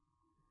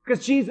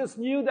 Because Jesus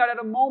knew that at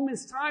a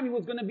moment's time he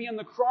was going to be on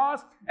the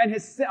cross and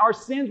our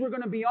sins were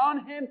going to be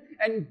on him,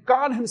 and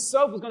God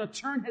himself was going to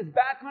turn his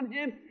back on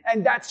him,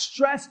 and that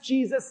stressed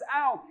Jesus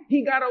out.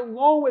 He got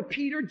alone with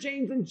Peter,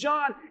 James, and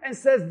John and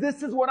says,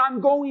 this is what I'm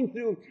going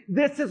through.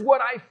 This is what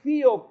I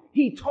feel.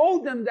 He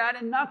told them that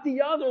and not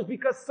the others,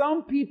 because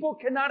some people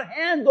cannot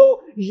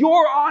handle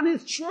your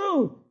honest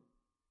truth.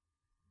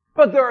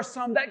 But there are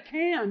some that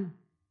can.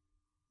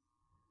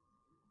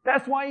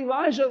 That's why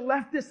Elijah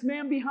left this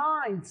man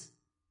behind.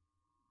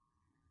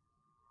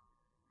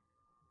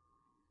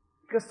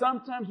 Because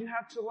sometimes you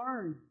have to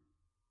learn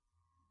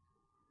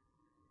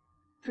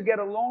to get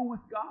alone with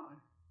God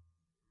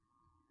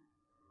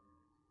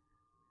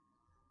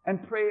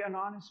and pray an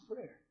honest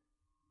prayer.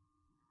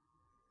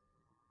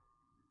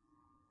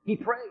 He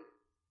prayed.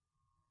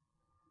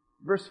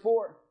 Verse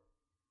 4.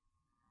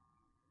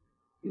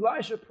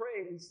 Elijah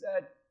prayed and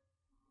said,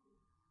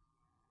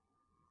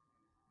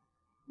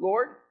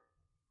 Lord,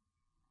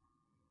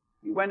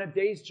 he went a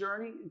day's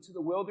journey into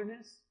the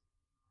wilderness.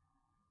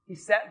 He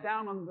sat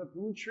down on the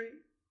broom tree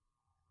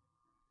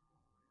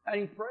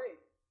and he prayed.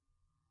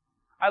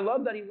 I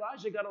love that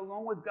Elijah got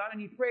alone with God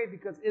and he prayed,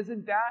 because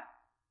isn't that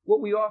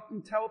what we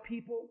often tell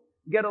people?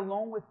 Get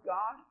alone with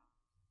God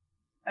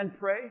and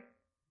pray.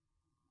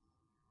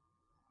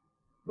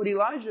 But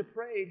Elijah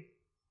prayed,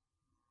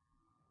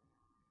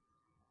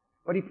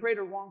 but he prayed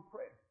a wrong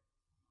prayer.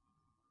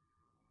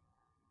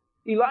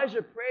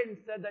 Elijah prayed and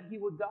said that he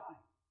would die.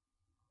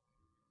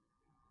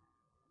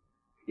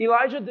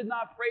 Elijah did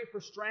not pray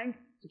for strength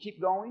to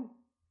keep going.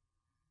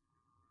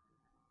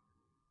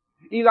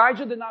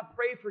 Elijah did not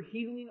pray for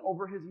healing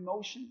over his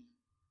emotions.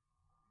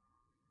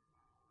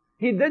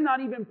 He did not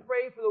even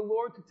pray for the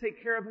Lord to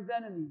take care of his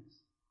enemies.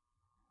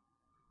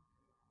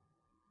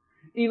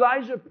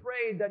 Elijah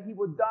prayed that he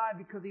would die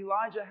because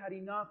Elijah had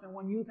enough, and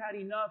when you've had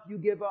enough, you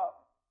give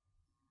up.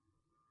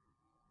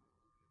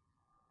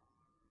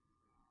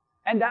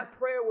 And that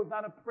prayer was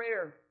not a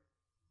prayer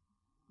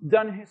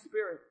done in his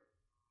spirit.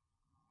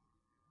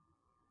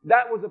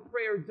 That was a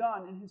prayer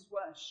done in his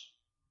flesh.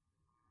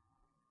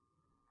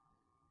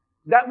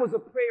 That was a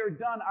prayer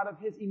done out of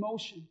his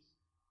emotions.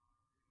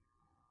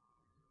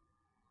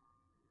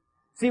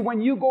 See,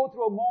 when you go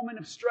through a moment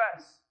of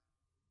stress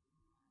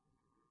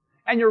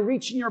and you're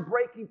reaching your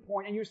breaking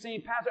point and you're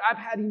saying, Pastor, I've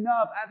had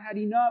enough,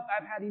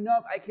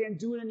 I can't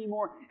do it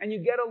anymore, and you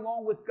get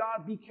alone with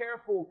God, be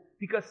careful,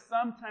 because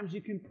sometimes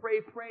you can pray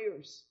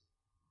prayers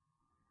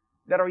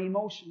that are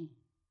emotional.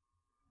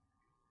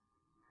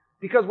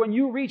 Because when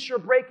you reach your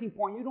breaking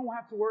point, you don't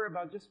have to worry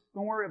about, just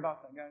don't worry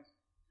about that, guys.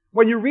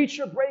 When you reach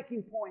your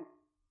breaking point,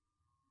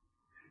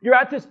 you're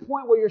at this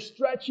point where you're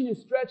stretching and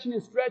stretching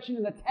and stretching,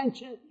 and the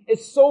tension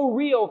is so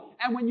real.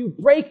 And when you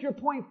break your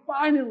point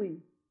finally,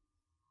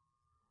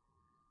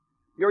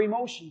 you're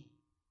emotional.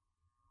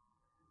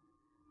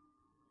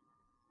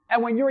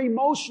 And when you're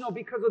emotional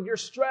because of your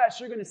stress,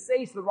 you're going to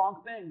say the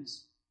wrong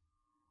things.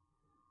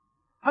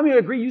 How many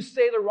agree you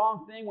say the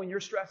wrong thing when you're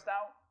stressed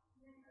out?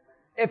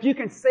 If you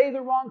can say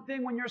the wrong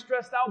thing when you're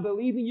stressed out,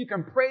 believe me, you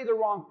can pray the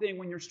wrong thing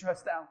when you're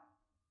stressed out.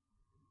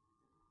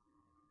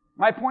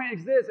 My point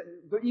is this,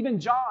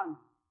 even John,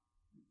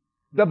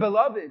 the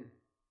beloved,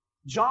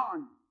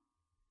 John,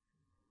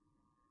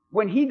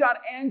 when he got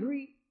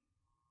angry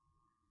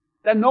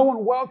that no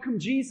one welcomed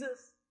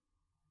Jesus,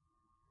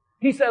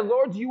 he said,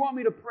 Lord, do you want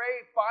me to pray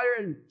fire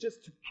and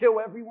just to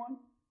kill everyone?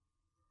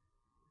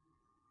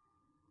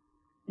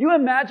 You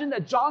imagine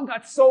that John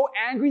got so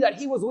angry that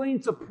he was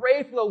willing to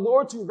pray for the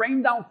Lord to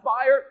rain down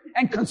fire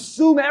and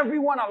consume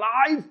everyone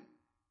alive?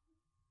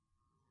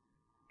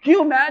 Can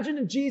you imagine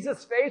in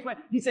Jesus' face when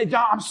he said,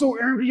 John, I'm so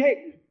angry.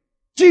 Hey,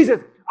 Jesus,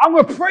 I'm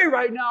going to pray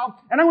right now,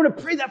 and I'm going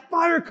to pray that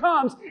fire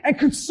comes and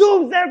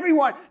consumes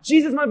everyone.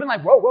 Jesus might have been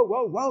like, whoa, whoa,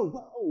 whoa, whoa,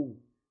 whoa.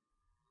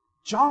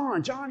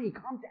 Johnny,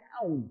 calm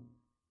down.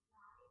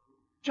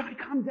 Johnny,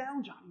 calm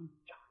down, Johnny.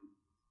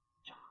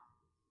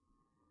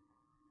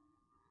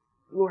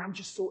 Lord, I'm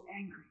just so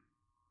angry.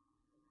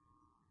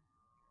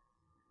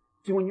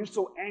 See, when you're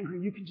so angry,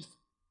 you can just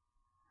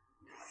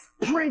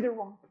pray the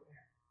wrong prayer.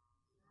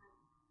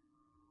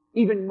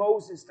 Even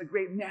Moses, the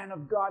great man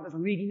of God that's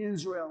leading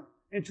Israel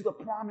into the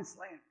promised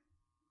land.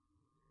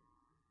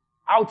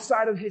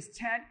 Outside of his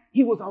tent,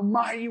 he was a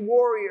mighty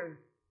warrior.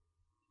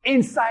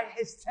 Inside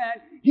his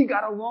tent, he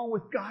got alone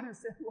with God and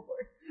said,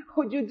 Lord,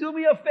 would you do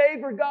me a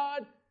favor,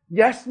 God?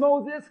 Yes,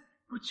 Moses,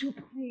 would you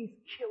please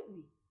kill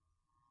me?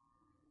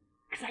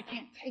 Because I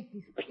can't take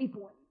these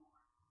people anymore.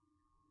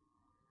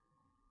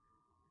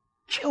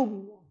 Kill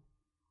me, Lord.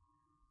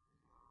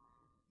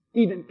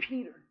 Even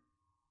Peter,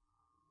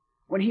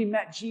 when he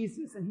met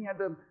Jesus and he had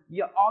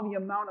all the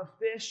amount of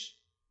fish,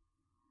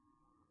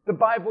 the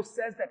Bible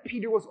says that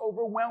Peter was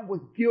overwhelmed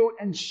with guilt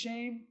and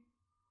shame.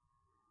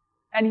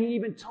 And he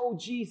even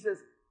told Jesus,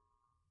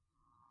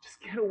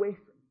 just get away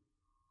from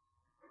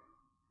me.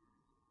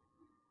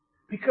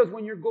 Because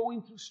when you're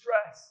going through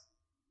stress,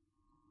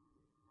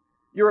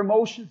 your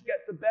emotions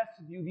get the best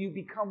of you. You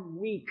become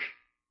weak.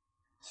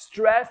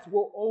 Stress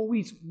will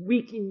always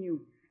weaken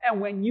you.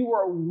 And when you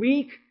are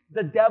weak,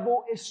 the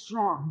devil is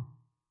strong.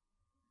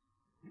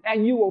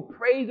 And you will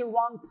pray the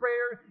wrong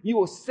prayer. You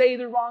will say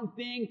the wrong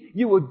thing.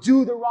 You will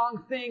do the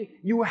wrong thing.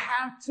 You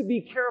have to be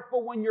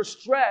careful when you're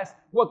stressed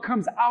what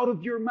comes out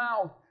of your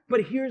mouth.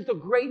 But here's the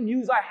great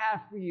news I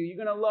have for you.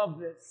 You're going to love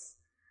this.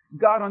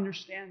 God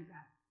understands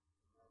that.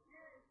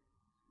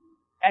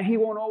 And He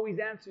won't always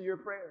answer your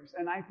prayers.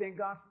 And I thank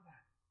God for that.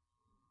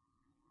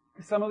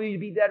 Because some of you would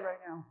be dead right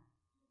now.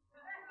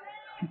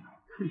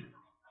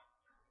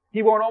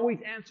 He won't always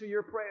answer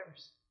your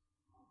prayers.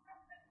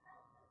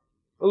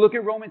 But look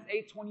at Romans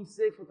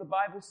 8:26, what the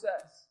Bible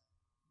says.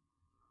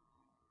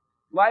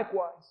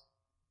 Likewise,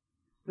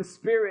 the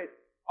Spirit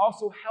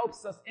also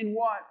helps us in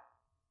what?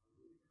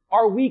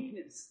 Our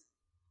weakness.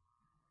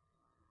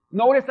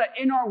 Notice that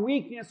in our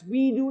weakness,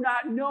 we do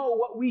not know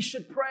what we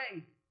should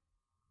pray.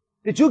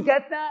 Did you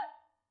get that?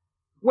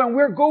 When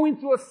we're going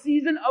through a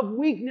season of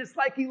weakness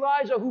like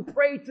Elijah who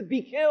prayed to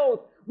be killed,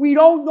 we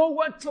don't know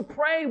what to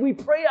pray. We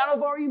pray out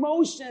of our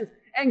emotions.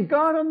 And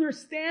God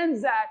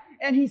understands that.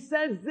 And He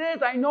says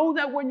this, I know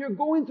that when you're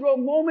going through a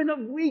moment of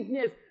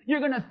weakness, you're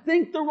going to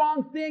think the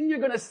wrong thing. You're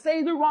going to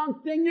say the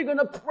wrong thing. You're going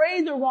to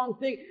pray the wrong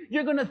thing.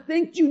 You're going to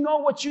think you know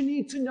what you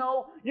need to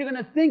know. You're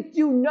going to think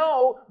you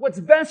know what's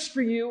best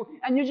for you.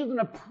 And you're just going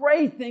to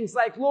pray things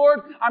like,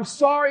 Lord, I'm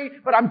sorry,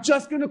 but I'm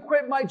just going to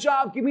quit my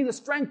job. Give me the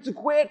strength to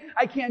quit.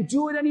 I can't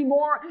do it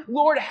anymore.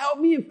 Lord, help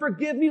me and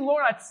forgive me.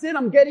 Lord, I sin.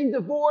 I'm getting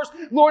divorced.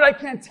 Lord, I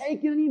can't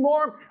take it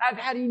anymore. I've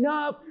had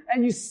enough.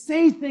 And you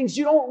say things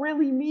you don't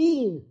really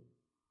mean.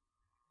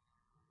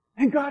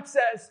 And God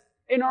says,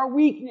 in our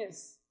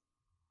weakness,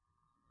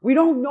 we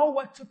don't know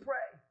what to pray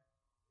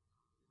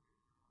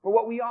for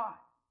what we ought.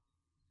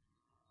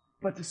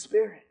 But the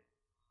Spirit.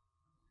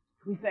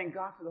 We thank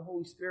God for the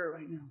Holy Spirit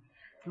right now.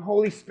 The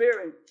Holy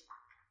Spirit,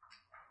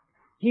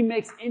 He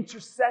makes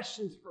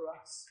intercessions for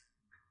us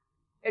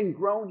and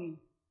groaning,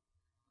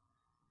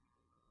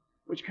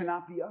 which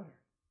cannot be uttered.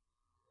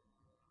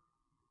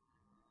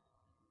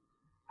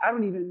 I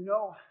don't even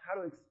know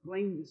how to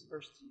explain this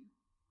verse to you.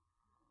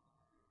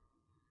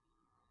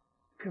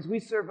 Because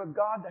we serve a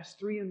God that's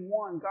 3 in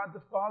 1. God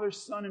the Father,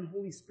 Son, and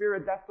Holy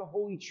Spirit. That's the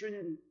Holy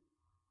Trinity.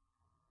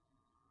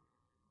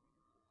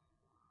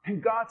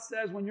 And God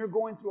says when you're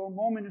going through a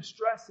moment of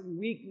stress and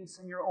weakness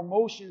and your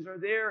emotions are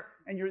there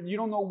and you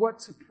don't know what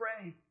to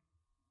pray,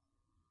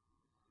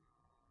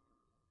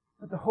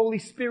 that the Holy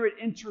Spirit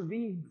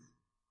intervenes.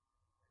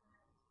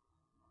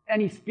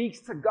 And He speaks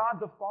to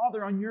God the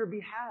Father on your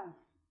behalf.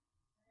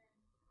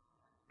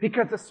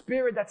 Because the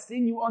Spirit that's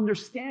in you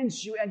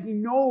understands you and He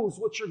knows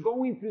what you're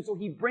going through, so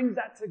He brings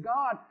that to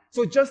God.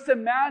 So just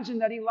imagine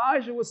that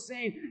Elijah was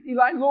saying,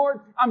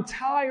 Lord, I'm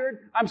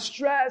tired, I'm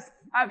stressed,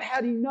 I've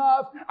had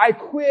enough, I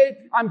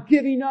quit, I'm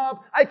giving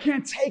up, I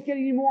can't take it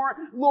anymore.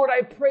 Lord,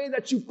 I pray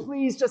that you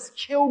please just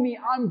kill me,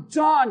 I'm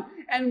done.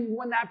 And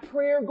when that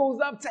prayer goes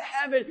up to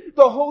heaven,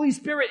 the Holy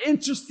Spirit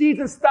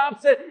intercedes and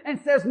stops it and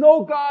says,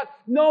 no, God,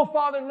 no,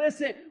 Father,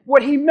 listen,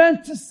 what He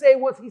meant to say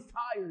was He's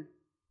tired.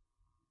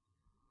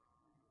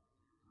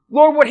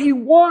 Lord, what He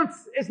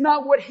wants is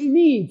not what He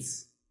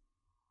needs.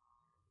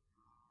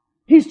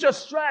 He's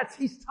just stressed.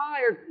 He's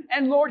tired.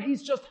 And Lord,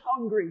 he's just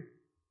hungry.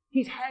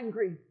 He's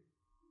hangry.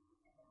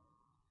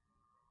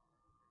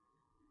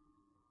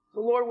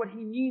 So Lord, what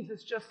he needs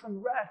is just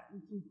some rest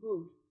and some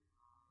food.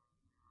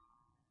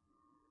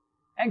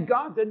 And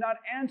God did not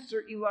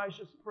answer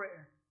Elijah's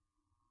prayer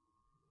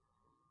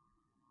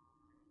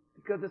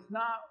because it's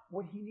not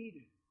what he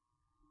needed.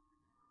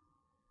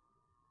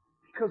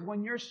 Because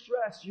when you're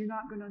stressed, you're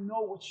not going to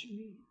know what you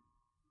need.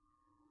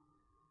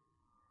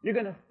 You're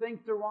going to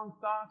think the wrong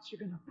thoughts. You're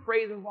going to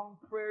pray the wrong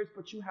prayers,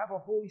 but you have a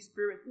Holy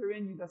Spirit there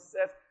in you that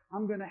says,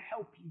 I'm going to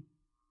help you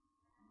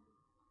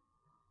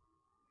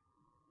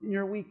in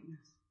your weakness.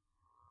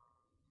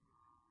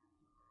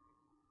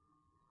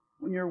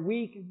 When you're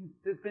weak and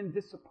you've been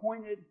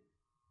disappointed,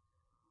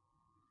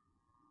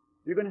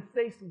 you're going to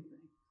say some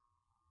things.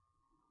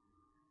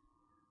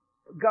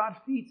 But God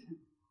feeds him.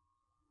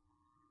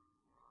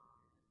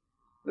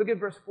 Look at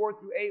verse 4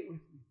 through 8 with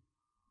me.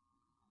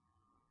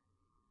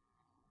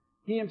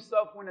 He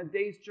himself went a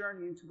day's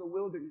journey into the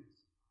wilderness.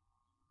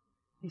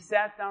 He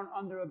sat down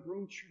under a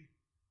broom tree.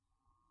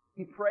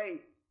 He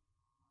prayed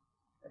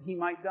that he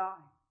might die.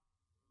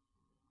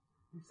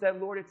 He said,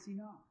 Lord, it's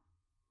enough.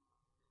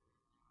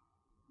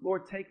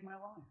 Lord, take my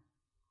life.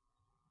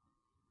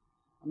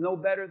 I'm no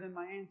better than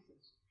my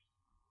ancestors.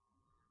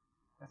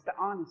 That's the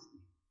honesty.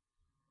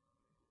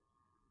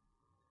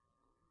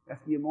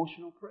 That's the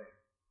emotional prayer.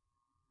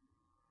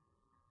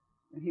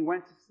 And he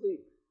went to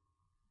sleep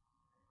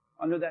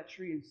under that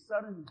tree, and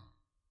suddenly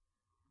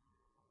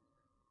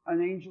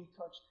an angel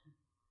touched him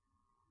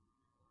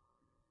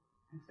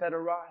and said,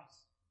 arise,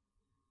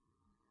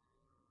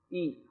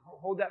 eat.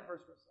 Hold that verse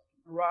for a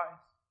second.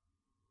 Arise,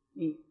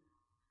 eat.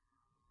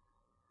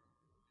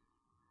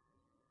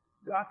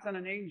 God sent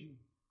an angel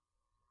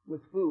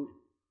with food.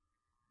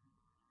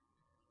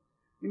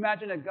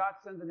 Imagine that God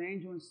sends an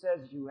angel and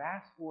says, you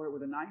asked for it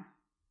with a knife.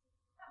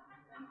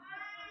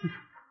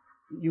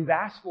 You've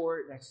asked for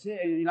it, that's it.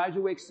 And Elijah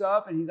wakes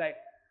up and he's like,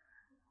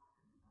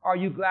 are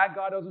you glad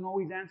God doesn't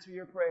always answer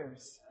your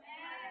prayers?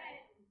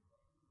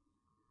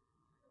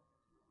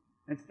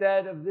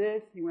 Instead of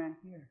this, he went,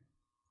 here,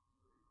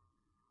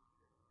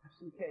 have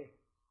some cake.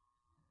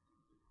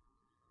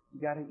 You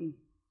got to eat.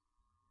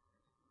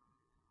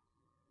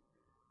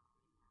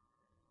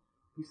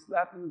 He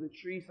slept under the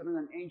tree, so then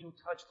an angel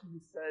touched him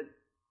and said,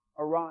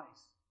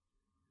 arise,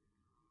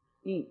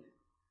 eat.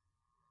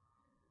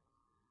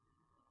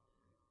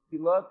 He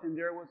looked, and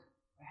there was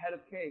a head of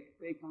cake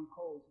baked on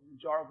coals and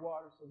a jar of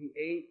water. So he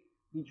ate,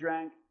 he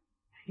drank,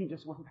 he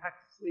just went back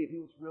to sleep. He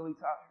was really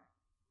tired.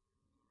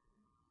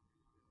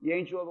 The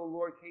angel of the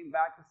Lord came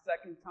back the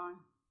second time,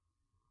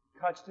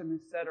 touched him and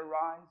said,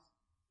 arise,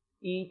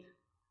 eat,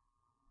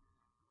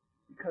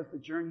 because the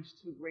journey's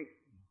too great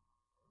for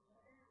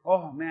you.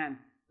 Oh man,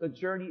 the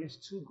journey is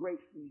too great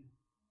for you.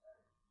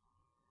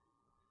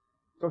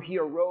 So he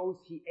arose,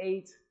 he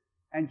ate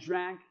and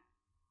drank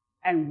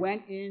and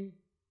went in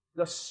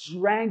the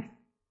strength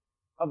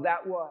of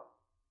that what?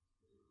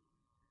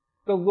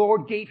 The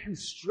Lord gave him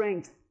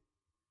strength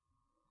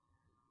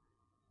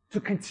to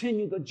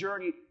continue the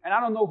journey. And I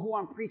don't know who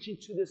I'm preaching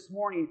to this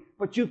morning,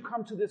 but you've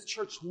come to this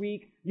church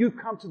weak. You've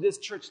come to this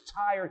church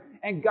tired.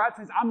 And God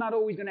says, I'm not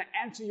always going to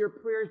answer your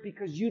prayers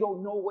because you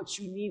don't know what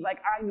you need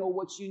like I know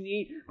what you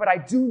need. But I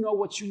do know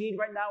what you need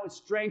right now is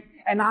strength.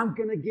 And I'm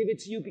going to give it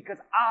to you because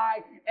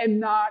I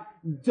am not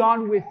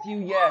done with you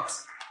yet.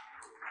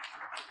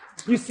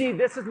 You see,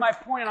 this is my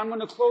point, and I'm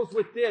going to close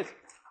with this.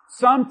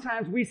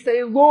 Sometimes we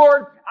say,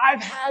 Lord,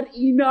 I've had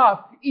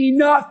enough.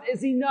 Enough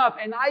is enough.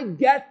 And I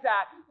get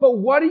that. But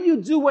what do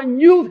you do when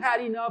you've had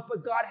enough,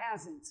 but God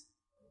hasn't?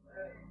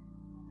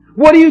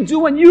 What do you do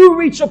when you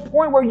reach a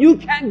point where you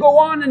can't go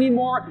on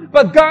anymore,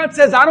 but God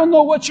says, I don't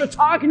know what you're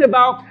talking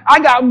about. I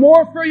got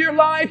more for your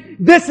life.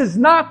 This is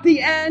not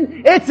the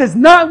end. It is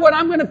not what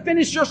I'm going to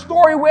finish your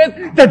story with.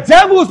 The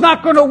devil's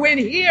not going to win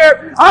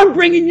here. I'm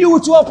bringing you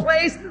to a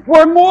place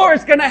where more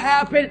is going to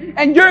happen,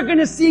 and you're going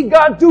to see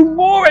God do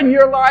more in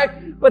your life.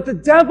 But the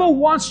devil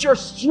wants your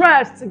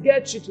stress to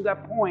get you to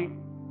that point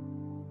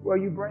where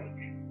you break.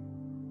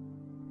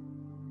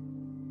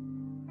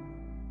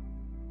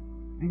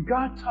 And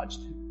God touched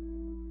him.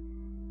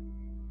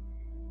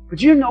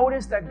 But you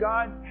notice that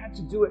God had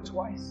to do it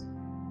twice.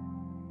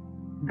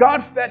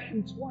 God fed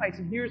him twice.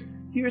 And here's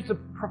the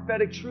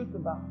prophetic truth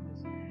about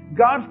this.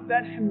 God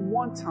fed him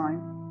one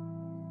time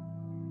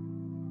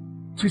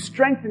to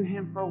strengthen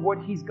him for what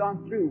he's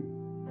gone through.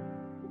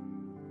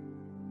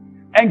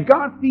 And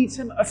God feeds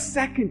him a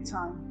second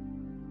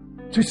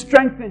time to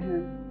strengthen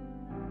him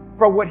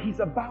for what he's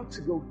about to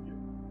go through.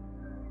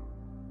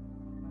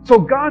 So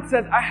God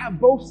says, I have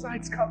both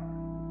sides covered.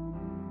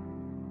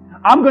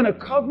 I'm going to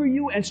cover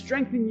you and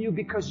strengthen you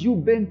because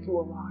you've been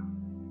through a lot.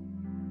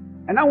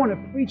 And I want to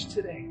preach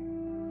today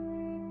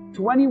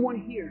to anyone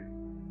here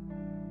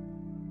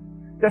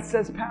that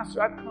says,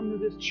 Pastor, I've come to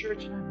this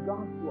church and I've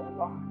gone through a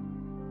lot.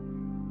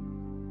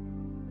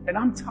 And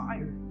I'm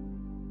tired.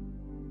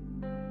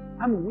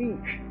 I'm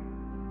weak.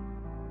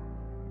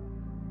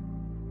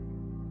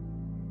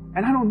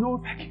 And I don't know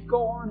if I can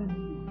go on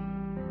anymore.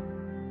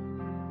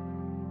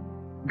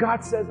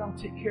 God says, I'll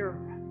take care of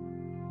that.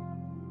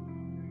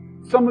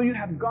 Some of you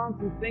have gone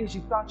through things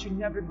you thought you'd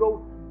never go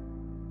through.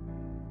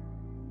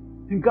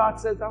 And God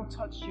says, I'll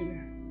touch you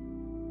there.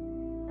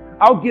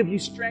 I'll give you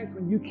strength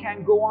when you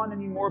can't go on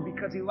anymore,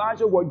 because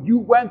Elijah, what you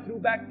went through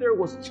back there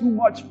was too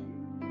much for you.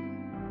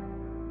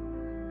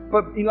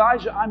 But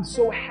Elijah, I'm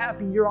so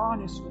happy you're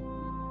honest with me.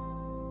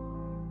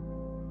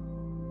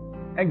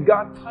 And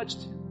God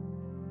touched him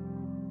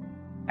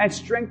and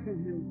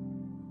strengthened him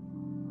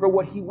for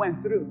what he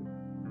went through.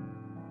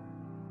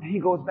 And he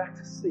goes back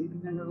to sleep.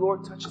 And then the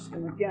Lord touches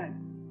him again.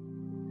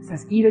 He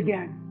says, eat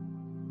again.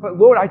 But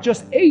Lord, I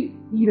just ate.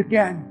 Eat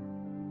again.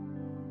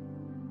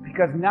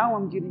 Because now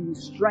I'm giving you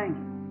strength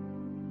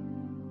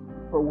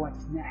for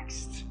what's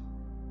next.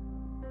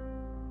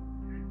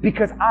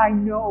 Because I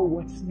know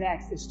what's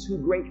next is too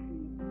great for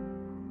you.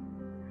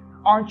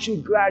 Aren't you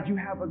glad you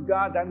have a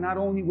God that not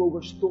only will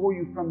restore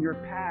you from your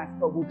past,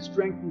 but will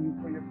strengthen you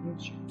for your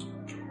future?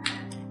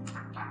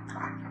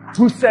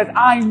 Who says,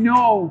 I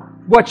know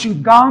what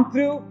you've gone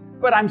through,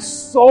 but I'm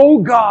so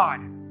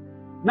God.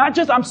 Not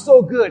just I'm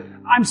so good,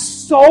 I'm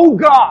so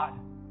God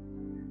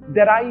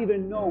that I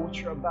even know what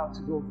you're about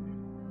to go through.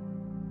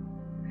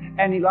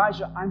 And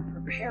Elijah, I'm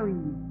preparing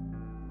you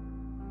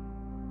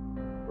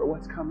for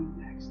what's coming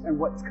next. And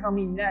what's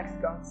coming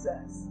next, God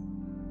says,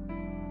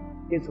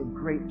 is a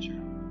great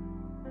journey.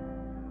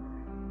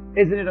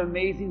 Isn't it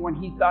amazing? When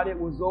he thought it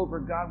was over,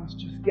 God was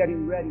just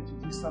getting ready to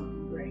do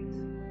something great.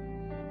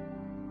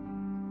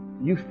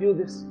 You feel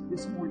this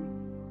morning.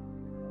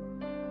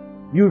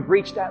 You've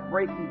reached that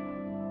breaking,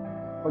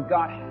 but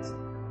God hasn't.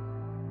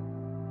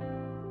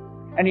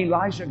 And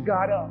Elijah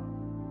got up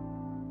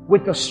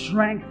with the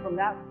strength from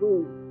that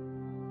food,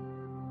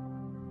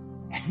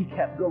 and he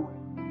kept going.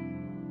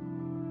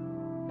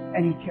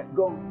 And he kept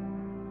going.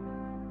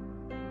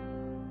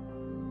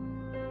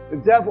 The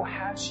devil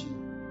has you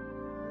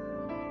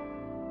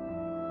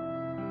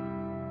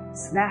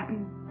snappy,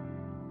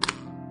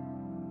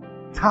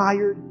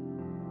 tired,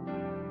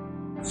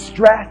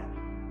 stressed,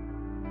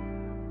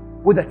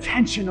 with the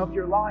tension of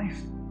your life.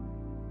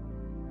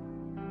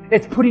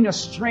 It's putting a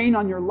strain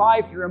on your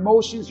life, your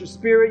emotions, your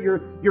spirit,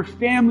 your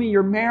family,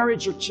 your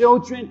marriage, your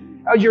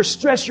children, your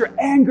stress, your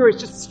anger.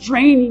 It's just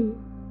straining you.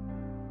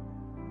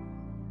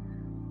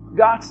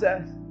 God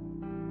says,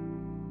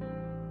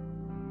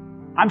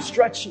 I'm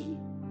stretching you.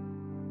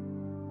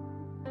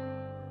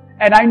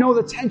 And I know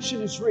the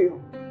tension is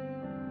real.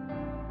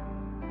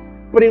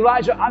 But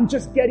Elijah, I'm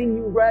just getting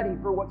you ready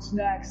for what's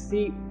next.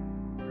 See,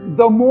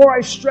 the more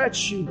I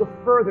stretch you, the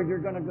further you're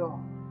going to go.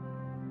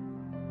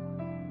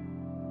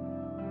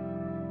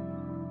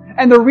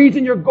 And the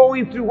reason you're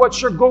going through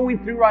what you're going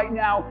through right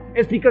now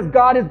is because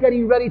God is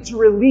getting ready to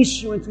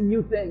release you into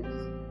new things.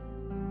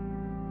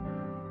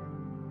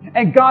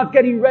 And God's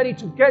getting ready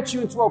to get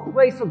you into a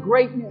place of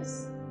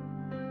greatness.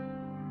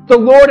 The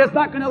Lord is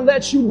not going to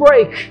let you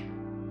break,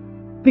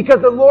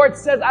 because the Lord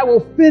says, I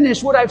will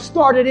finish what I've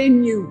started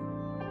in you.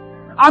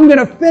 I'm going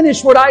to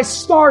finish what I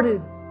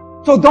started.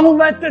 So don't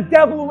let the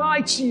devil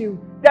lie to you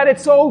that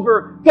it's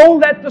over. Don't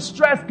let the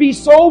stress be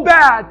so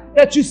bad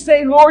that you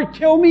say, Lord,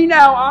 kill me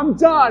now. I'm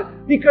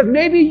done. Because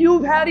maybe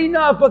you've had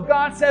enough, but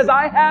God says,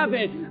 I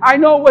haven't. I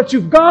know what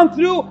you've gone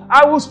through.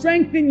 I will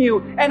strengthen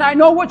you. And I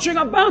know what you're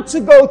about to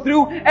go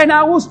through, and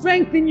I will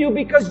strengthen you,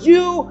 because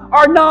you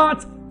are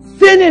not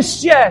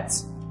finished yet.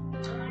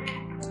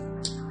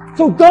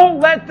 So don't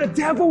let the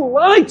devil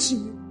lie to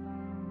you.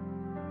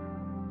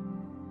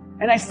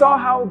 And I saw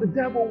how the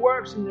devil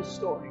works in this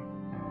story.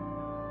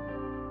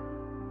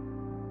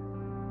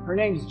 Her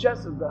name's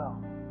Jezebel.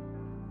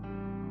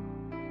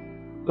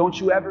 Don't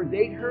you ever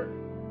date her?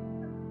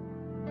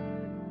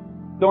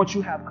 Don't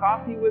you have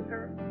coffee with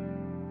her?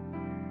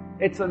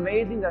 It's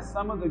amazing that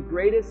some of the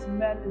greatest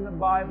men in the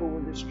Bible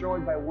were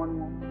destroyed by one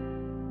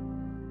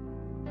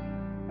woman.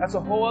 That's a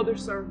whole other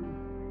sermon.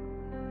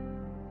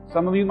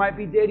 Some of you might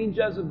be dating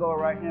Jezebel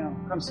right now.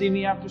 Come see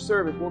me after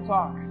service. We'll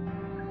talk.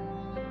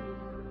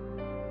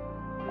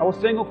 I was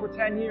single for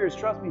 10 years.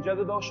 Trust me,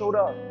 Jezebel showed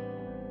up.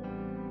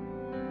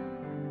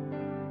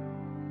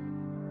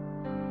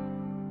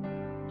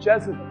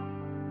 Jezebel.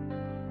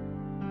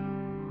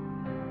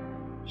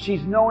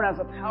 She's known as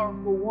a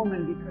powerful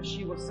woman because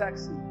she was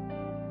sexy,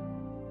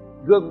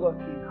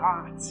 good-looking,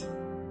 hot.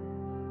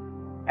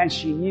 And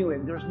she knew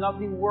it. There's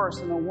nothing worse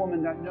than a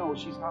woman that knows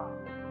she's hot.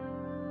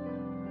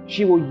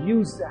 She will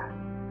use that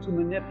to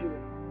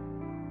manipulate.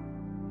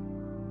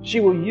 She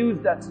will use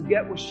that to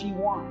get what she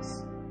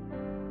wants.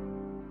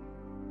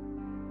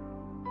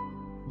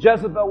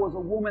 Jezebel was a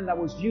woman that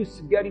was used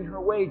to getting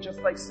her way,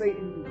 just like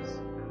Satan is.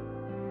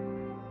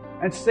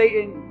 And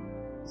Satan,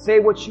 say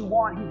what you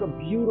want, he's a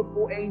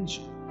beautiful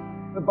angel,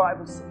 the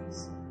Bible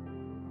says,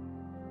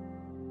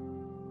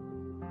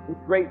 with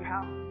great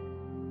power.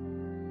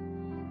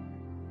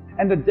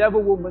 And the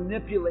devil will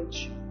manipulate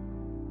you.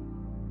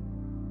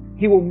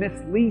 He will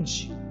mislead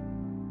you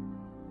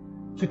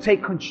to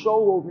take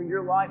control over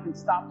your life and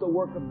stop the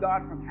work of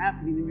God from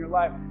happening in your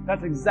life.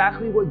 That's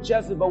exactly what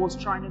Jezebel was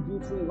trying to do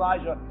to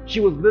Elijah. She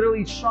was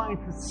literally trying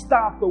to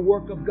stop the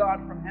work of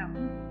God from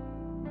happening.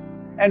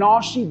 And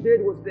all she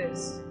did was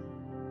this.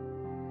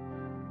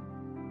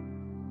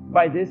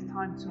 By this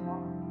time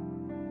tomorrow,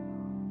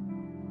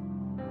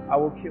 I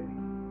will kill you.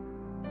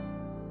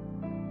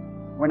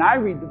 When I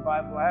read the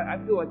Bible, I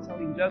feel like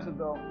telling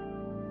Jezebel,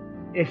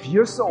 if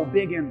you're so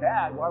big and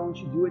bad, why don't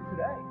you do it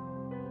today?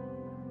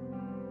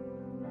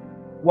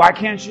 Why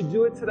can't you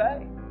do it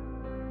today?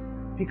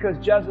 Because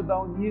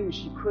Jezebel knew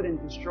she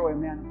couldn't destroy a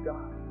man of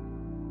God.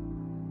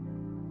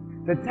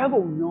 The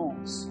devil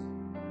knows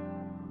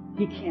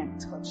he can't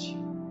touch you.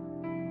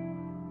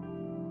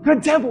 The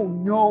devil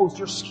knows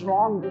you're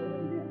stronger than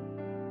him.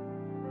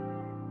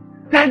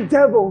 That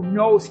devil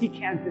knows he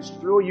can't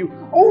destroy you.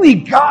 Only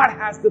God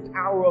has the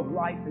power of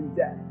life and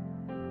death.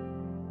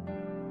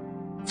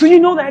 So you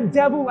know that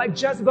devil, like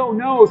Jezebel,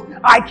 knows,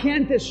 I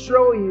can't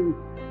destroy you,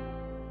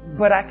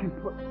 but I can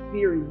put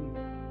fear in you.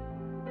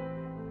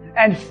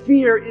 And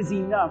fear is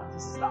enough to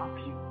stop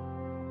you.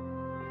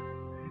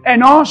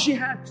 And all she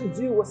had to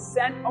do was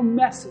send a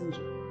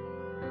messenger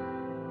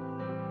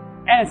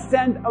and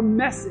send a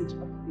message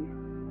of fear.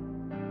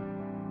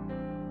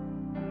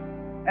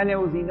 And it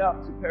was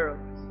enough to paralyze.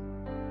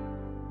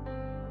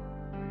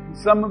 And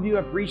some of you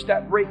have reached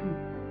that breaking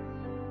point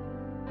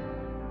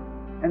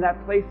and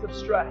that place of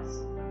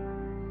stress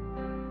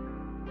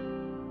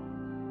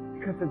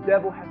because the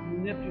devil has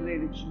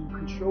manipulated you and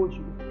controlled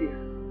you with fear.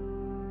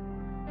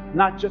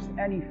 Not just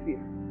any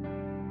fear.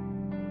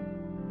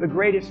 The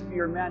greatest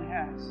fear man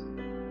has.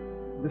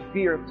 The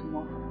fear of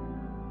tomorrow.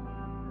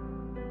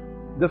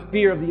 The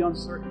fear of the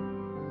uncertain.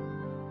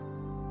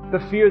 The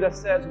fear that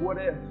says, what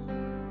if?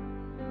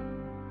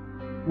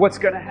 What's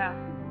going to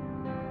happen?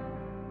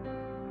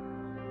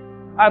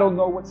 I don't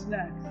know what's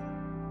next.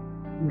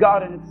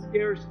 God, and it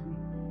scares me.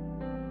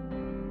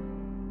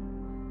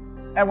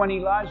 And when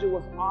Elijah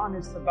was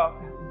honest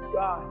about that with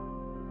God,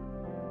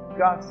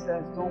 God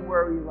says, don't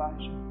worry,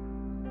 Elijah.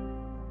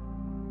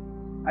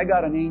 I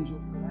got an angel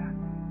for that.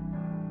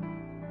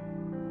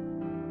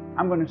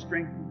 I'm going to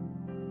strengthen you.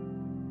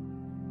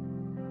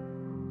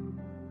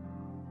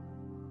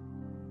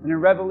 And in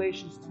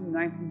Revelations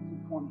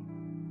 2:19-20,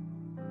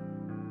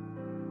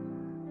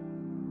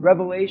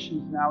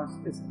 Revelations now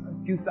is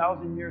a few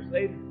thousand years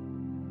later.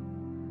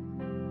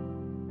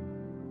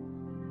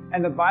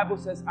 And the Bible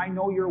says, I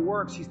know your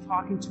works. He's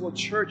talking to a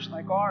church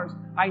like ours.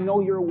 I know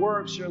your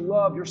works, your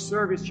love, your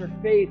service, your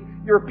faith,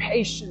 your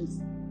patience.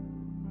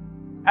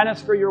 And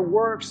as for your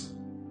works,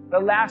 the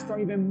last are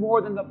even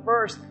more than the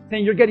first.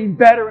 Then you're getting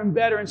better and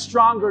better and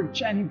stronger.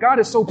 And God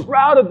is so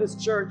proud of this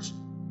church.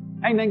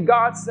 And then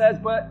God says,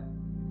 but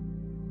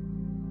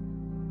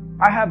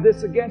I have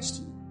this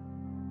against you.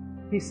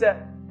 He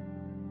said,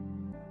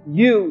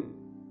 you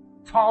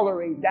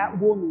tolerate that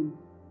woman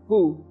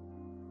who?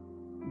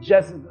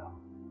 Jezebel.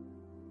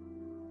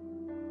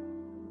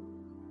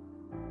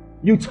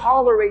 You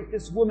tolerate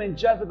this woman,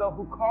 Jezebel,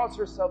 who calls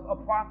herself a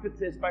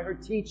prophetess by her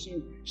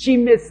teaching. She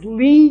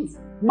misleads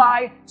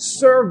my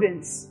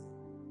servants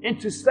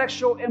into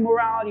sexual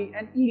immorality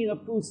and eating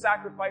of food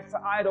sacrificed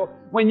to idol.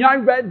 When I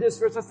read this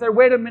verse, I said,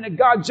 wait a minute,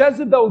 God,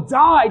 Jezebel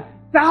died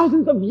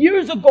thousands of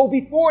years ago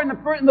before in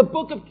the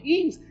book of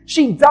Kings.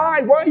 She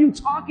died. Why are you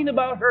talking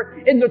about her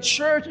in the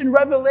church in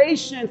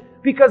Revelation?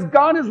 Because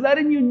God is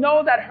letting you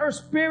know that her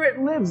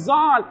spirit lives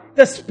on.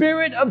 The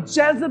spirit of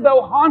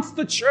Jezebel haunts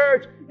the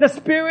church. The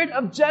spirit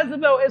of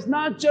Jezebel is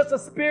not just a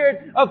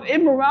spirit of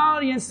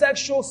immorality and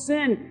sexual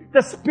sin.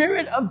 The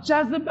spirit of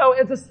Jezebel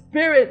is a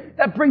spirit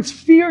that brings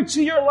fear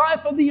to your life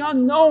of the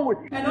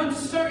unknown and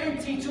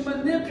uncertainty to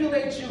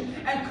manipulate you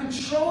and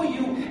control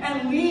you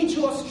and lead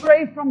you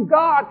astray from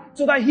God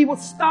so that He will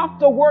stop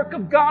the work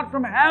of God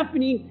from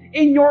happening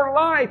in your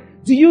life.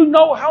 Do you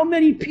know how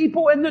many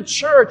people in the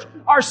church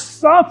are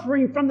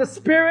suffering from the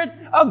spirit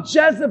of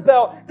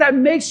Jezebel that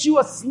makes you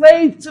a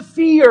slave to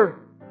fear?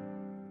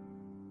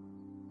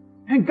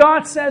 And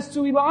God says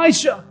to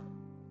Elijah,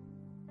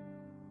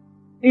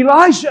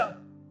 Elijah,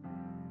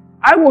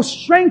 I will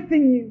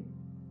strengthen you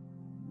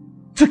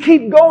to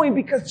keep going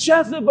because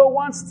Jezebel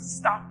wants to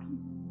stop you.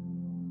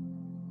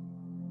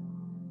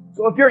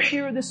 So if you're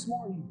here this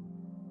morning,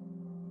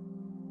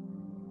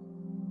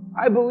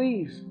 I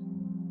believe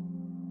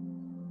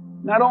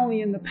not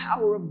only in the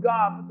power of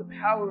God, but the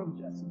power of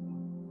Jezebel.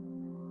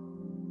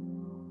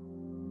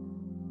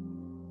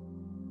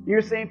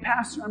 You're saying,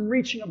 Pastor, I'm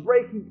reaching a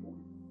breaking point.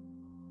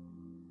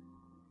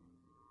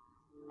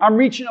 I'm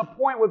reaching a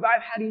point where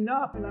I've had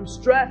enough and I'm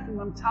stressed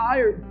and I'm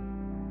tired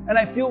and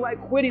I feel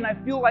like quitting. I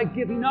feel like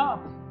giving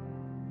up.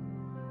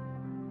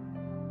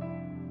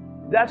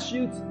 That's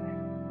you today.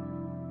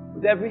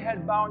 With every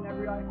head bowed and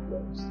every eye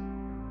closed.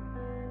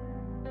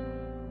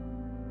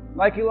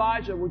 Like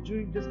Elijah, would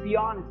you just be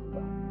honest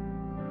about it?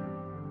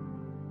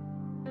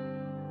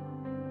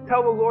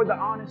 Tell the Lord the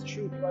honest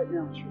truth right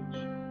now,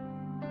 church.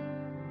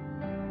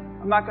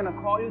 I'm not going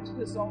to call you to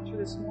this altar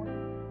this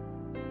morning.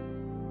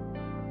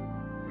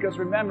 Because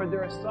remember,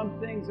 there are some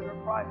things that are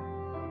private.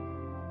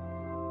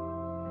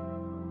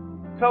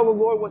 Tell the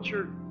Lord what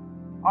your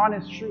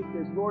honest truth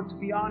is. Lord, to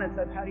be honest,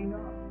 I've had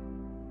enough.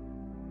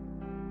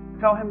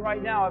 Tell Him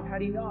right now, I've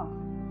had enough.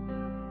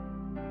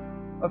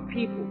 of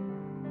people.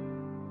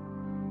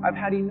 I've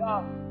had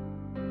enough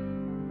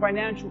of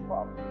financial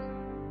problems.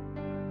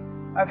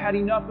 I've had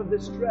enough of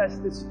this stress,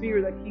 this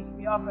fear that keeps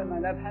me up at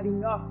night. I've had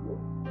enough,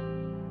 Lord.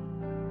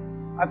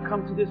 I've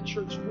come to this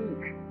church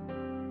weak.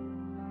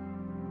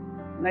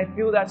 And I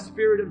feel that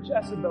spirit of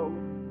Jezebel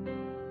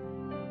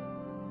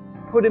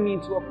putting me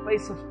into a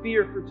place of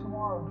fear for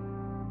tomorrow.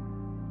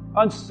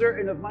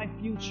 Uncertain of my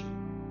future.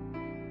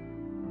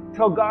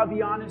 Tell God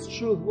the honest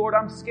truth. Lord,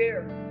 I'm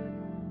scared.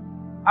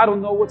 I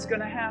don't know what's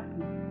going to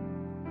happen.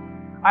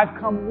 I've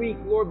come weak,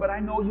 Lord, but I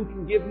know you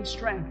can give me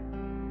strength.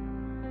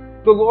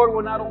 The Lord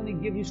will not only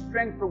give you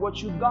strength for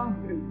what you've gone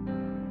through,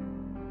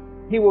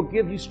 He will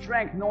give you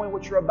strength knowing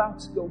what you're about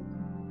to go through.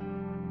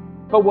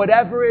 But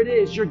whatever it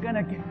is, you're going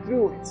to get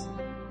through it.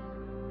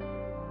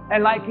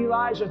 And like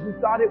Elijah, who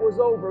thought it was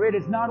over, it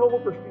is not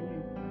over for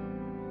you.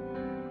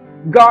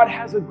 God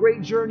has a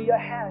great journey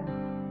ahead.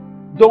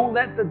 Don't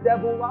let the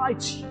devil lie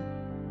to you.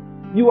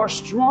 You are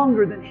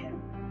stronger than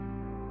him.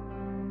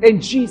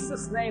 In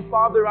Jesus' name,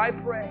 Father, I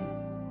pray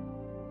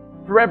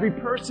for every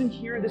person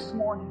here this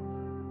morning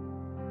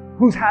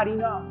who's had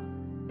enough.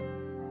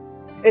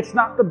 It's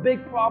not the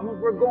big problems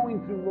we're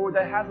going through, Lord,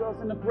 that has us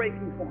in a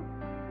breaking point.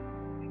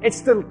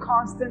 It's the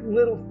constant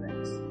little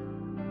things,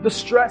 the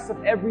stress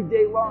of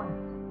everyday life,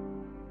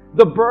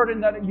 the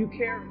burden that you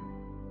carry.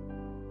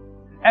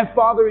 And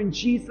Father, in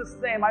Jesus'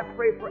 name, I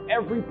pray for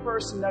every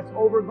person that's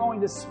overgoing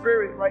the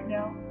spirit right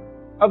now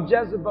of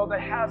Jezebel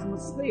that has them a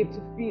slave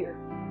to fear.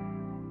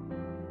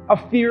 A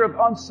fear of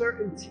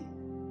uncertainty.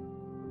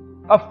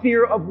 A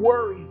fear of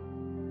worry.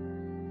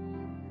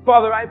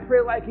 Father, I pray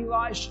like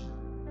Elisha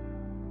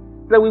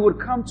that we would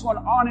come to an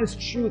honest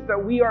truth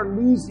that we are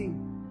losing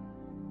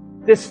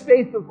this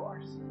faith of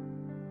ours.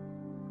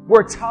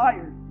 We're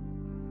tired.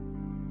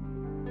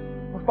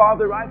 But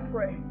Father, I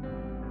pray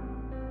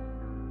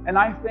and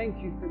I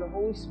thank you for the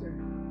Holy Spirit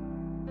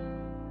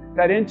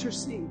that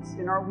intercedes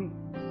in our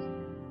weakness.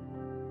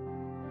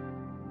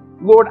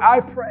 Lord, I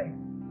pray.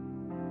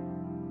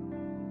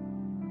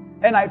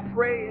 And I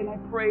pray and I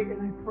pray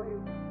and I pray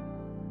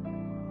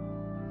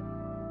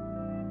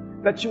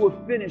that you will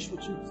finish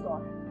what you've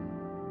started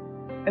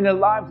in the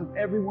lives of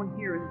everyone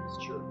here in this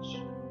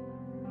church.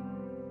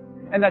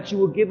 And that you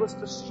will give us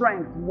the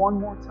strength one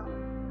more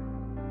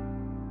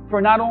time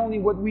for not only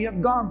what we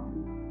have gone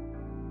through,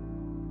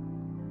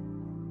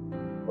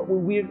 but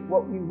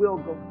what we will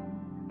go through.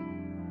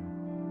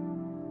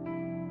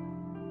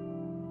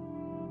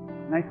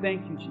 And I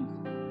thank you, Jesus,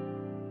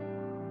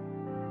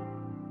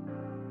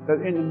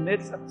 that in the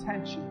midst of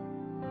tension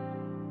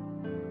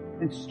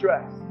and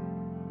stress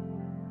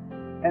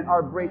and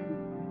our breaking,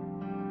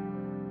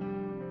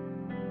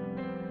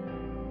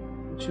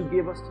 that you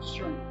give us the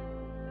strength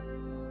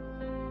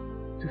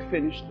to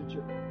finish the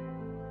journey.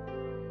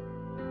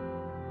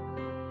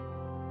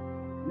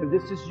 And if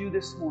this is you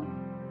this morning,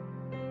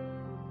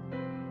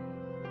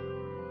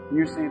 and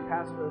you're saying,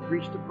 Pastor, I've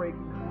reached a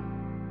breaking point.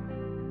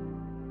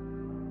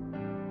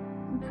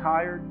 I'm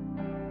tired.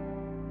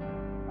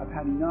 I've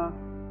had enough.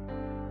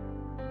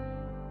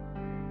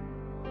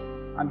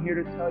 I'm here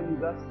to tell you,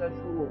 thus says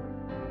the Lord.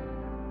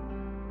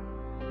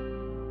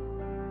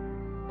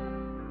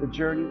 The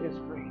journey is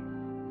free.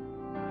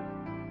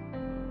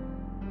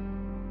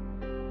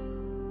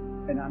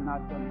 And I'm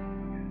not done yet.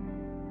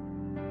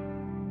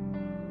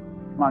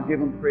 Come on, give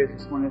Him praise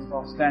this morning. Let's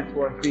all stand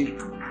to our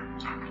feet.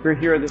 If you're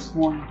here this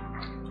morning,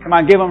 come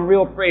on, give Him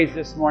real praise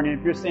this morning.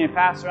 If you're saying,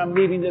 Pastor, I'm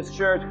leaving this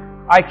church.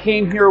 I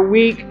came here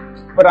weak,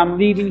 but I'm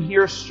leaving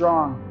here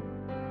strong.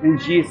 In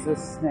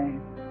Jesus'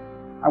 name.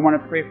 I want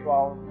to pray for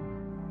all of you.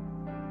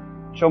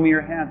 Show me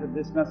your hands if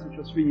this message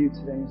was for you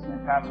today. You're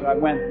saying, Pastor, I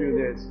went through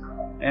this.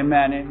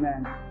 Amen,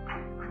 amen.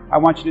 I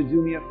want you to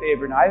do me a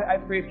favor. Now, I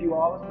pray for you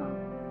all the time.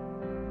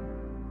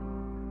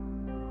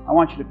 I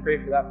want you to pray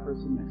for that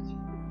person next to you.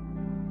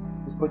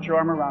 Just put your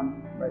arm around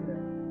them right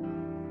there.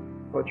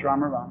 Put your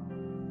arm around them.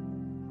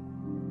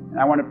 And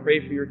I want to pray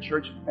for your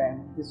church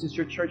family. This is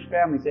your church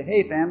family. Say,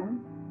 hey, family.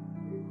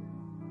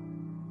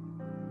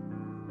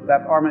 Put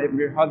that arm, if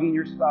you're hugging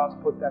your spouse,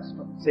 put that,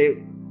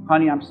 say,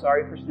 honey, I'm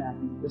sorry for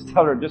snapping. Just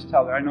tell her.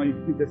 I know you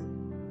do this.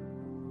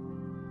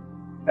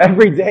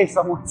 Every day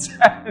someone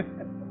says.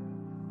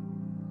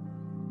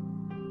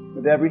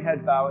 With every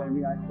head bowed,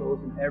 every eye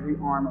closed, and every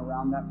arm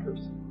around that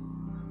person.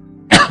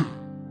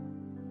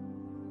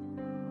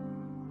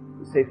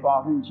 Say,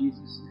 Father, in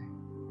Jesus' name,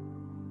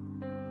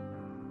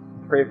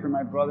 pray for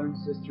my brother and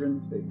sister in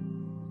the faith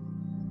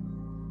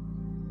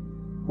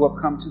who have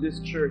come to this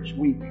church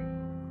weak,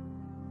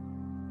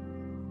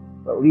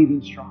 but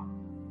leaving strong.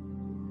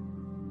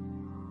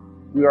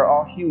 We are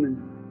all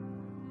human.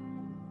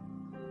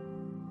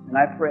 And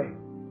I pray,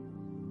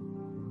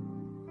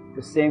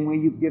 the same way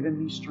you've given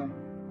me strength,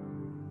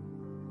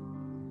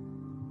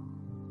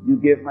 you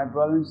give my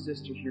brother and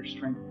sister here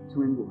strength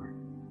to endure.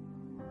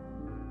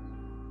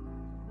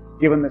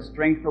 Give them the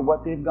strength for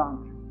what they've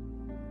gone through.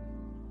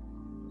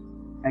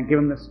 And give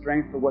them the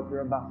strength for what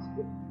they're about to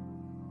do.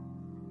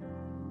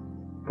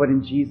 But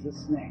in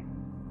Jesus' name,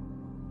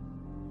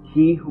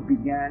 He who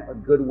began a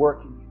good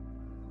work in you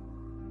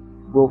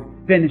will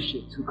finish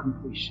it to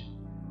completion.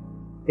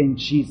 In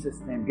Jesus'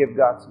 name, give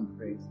God some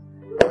praise.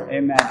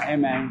 Amen.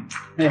 Amen.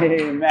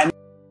 Amen.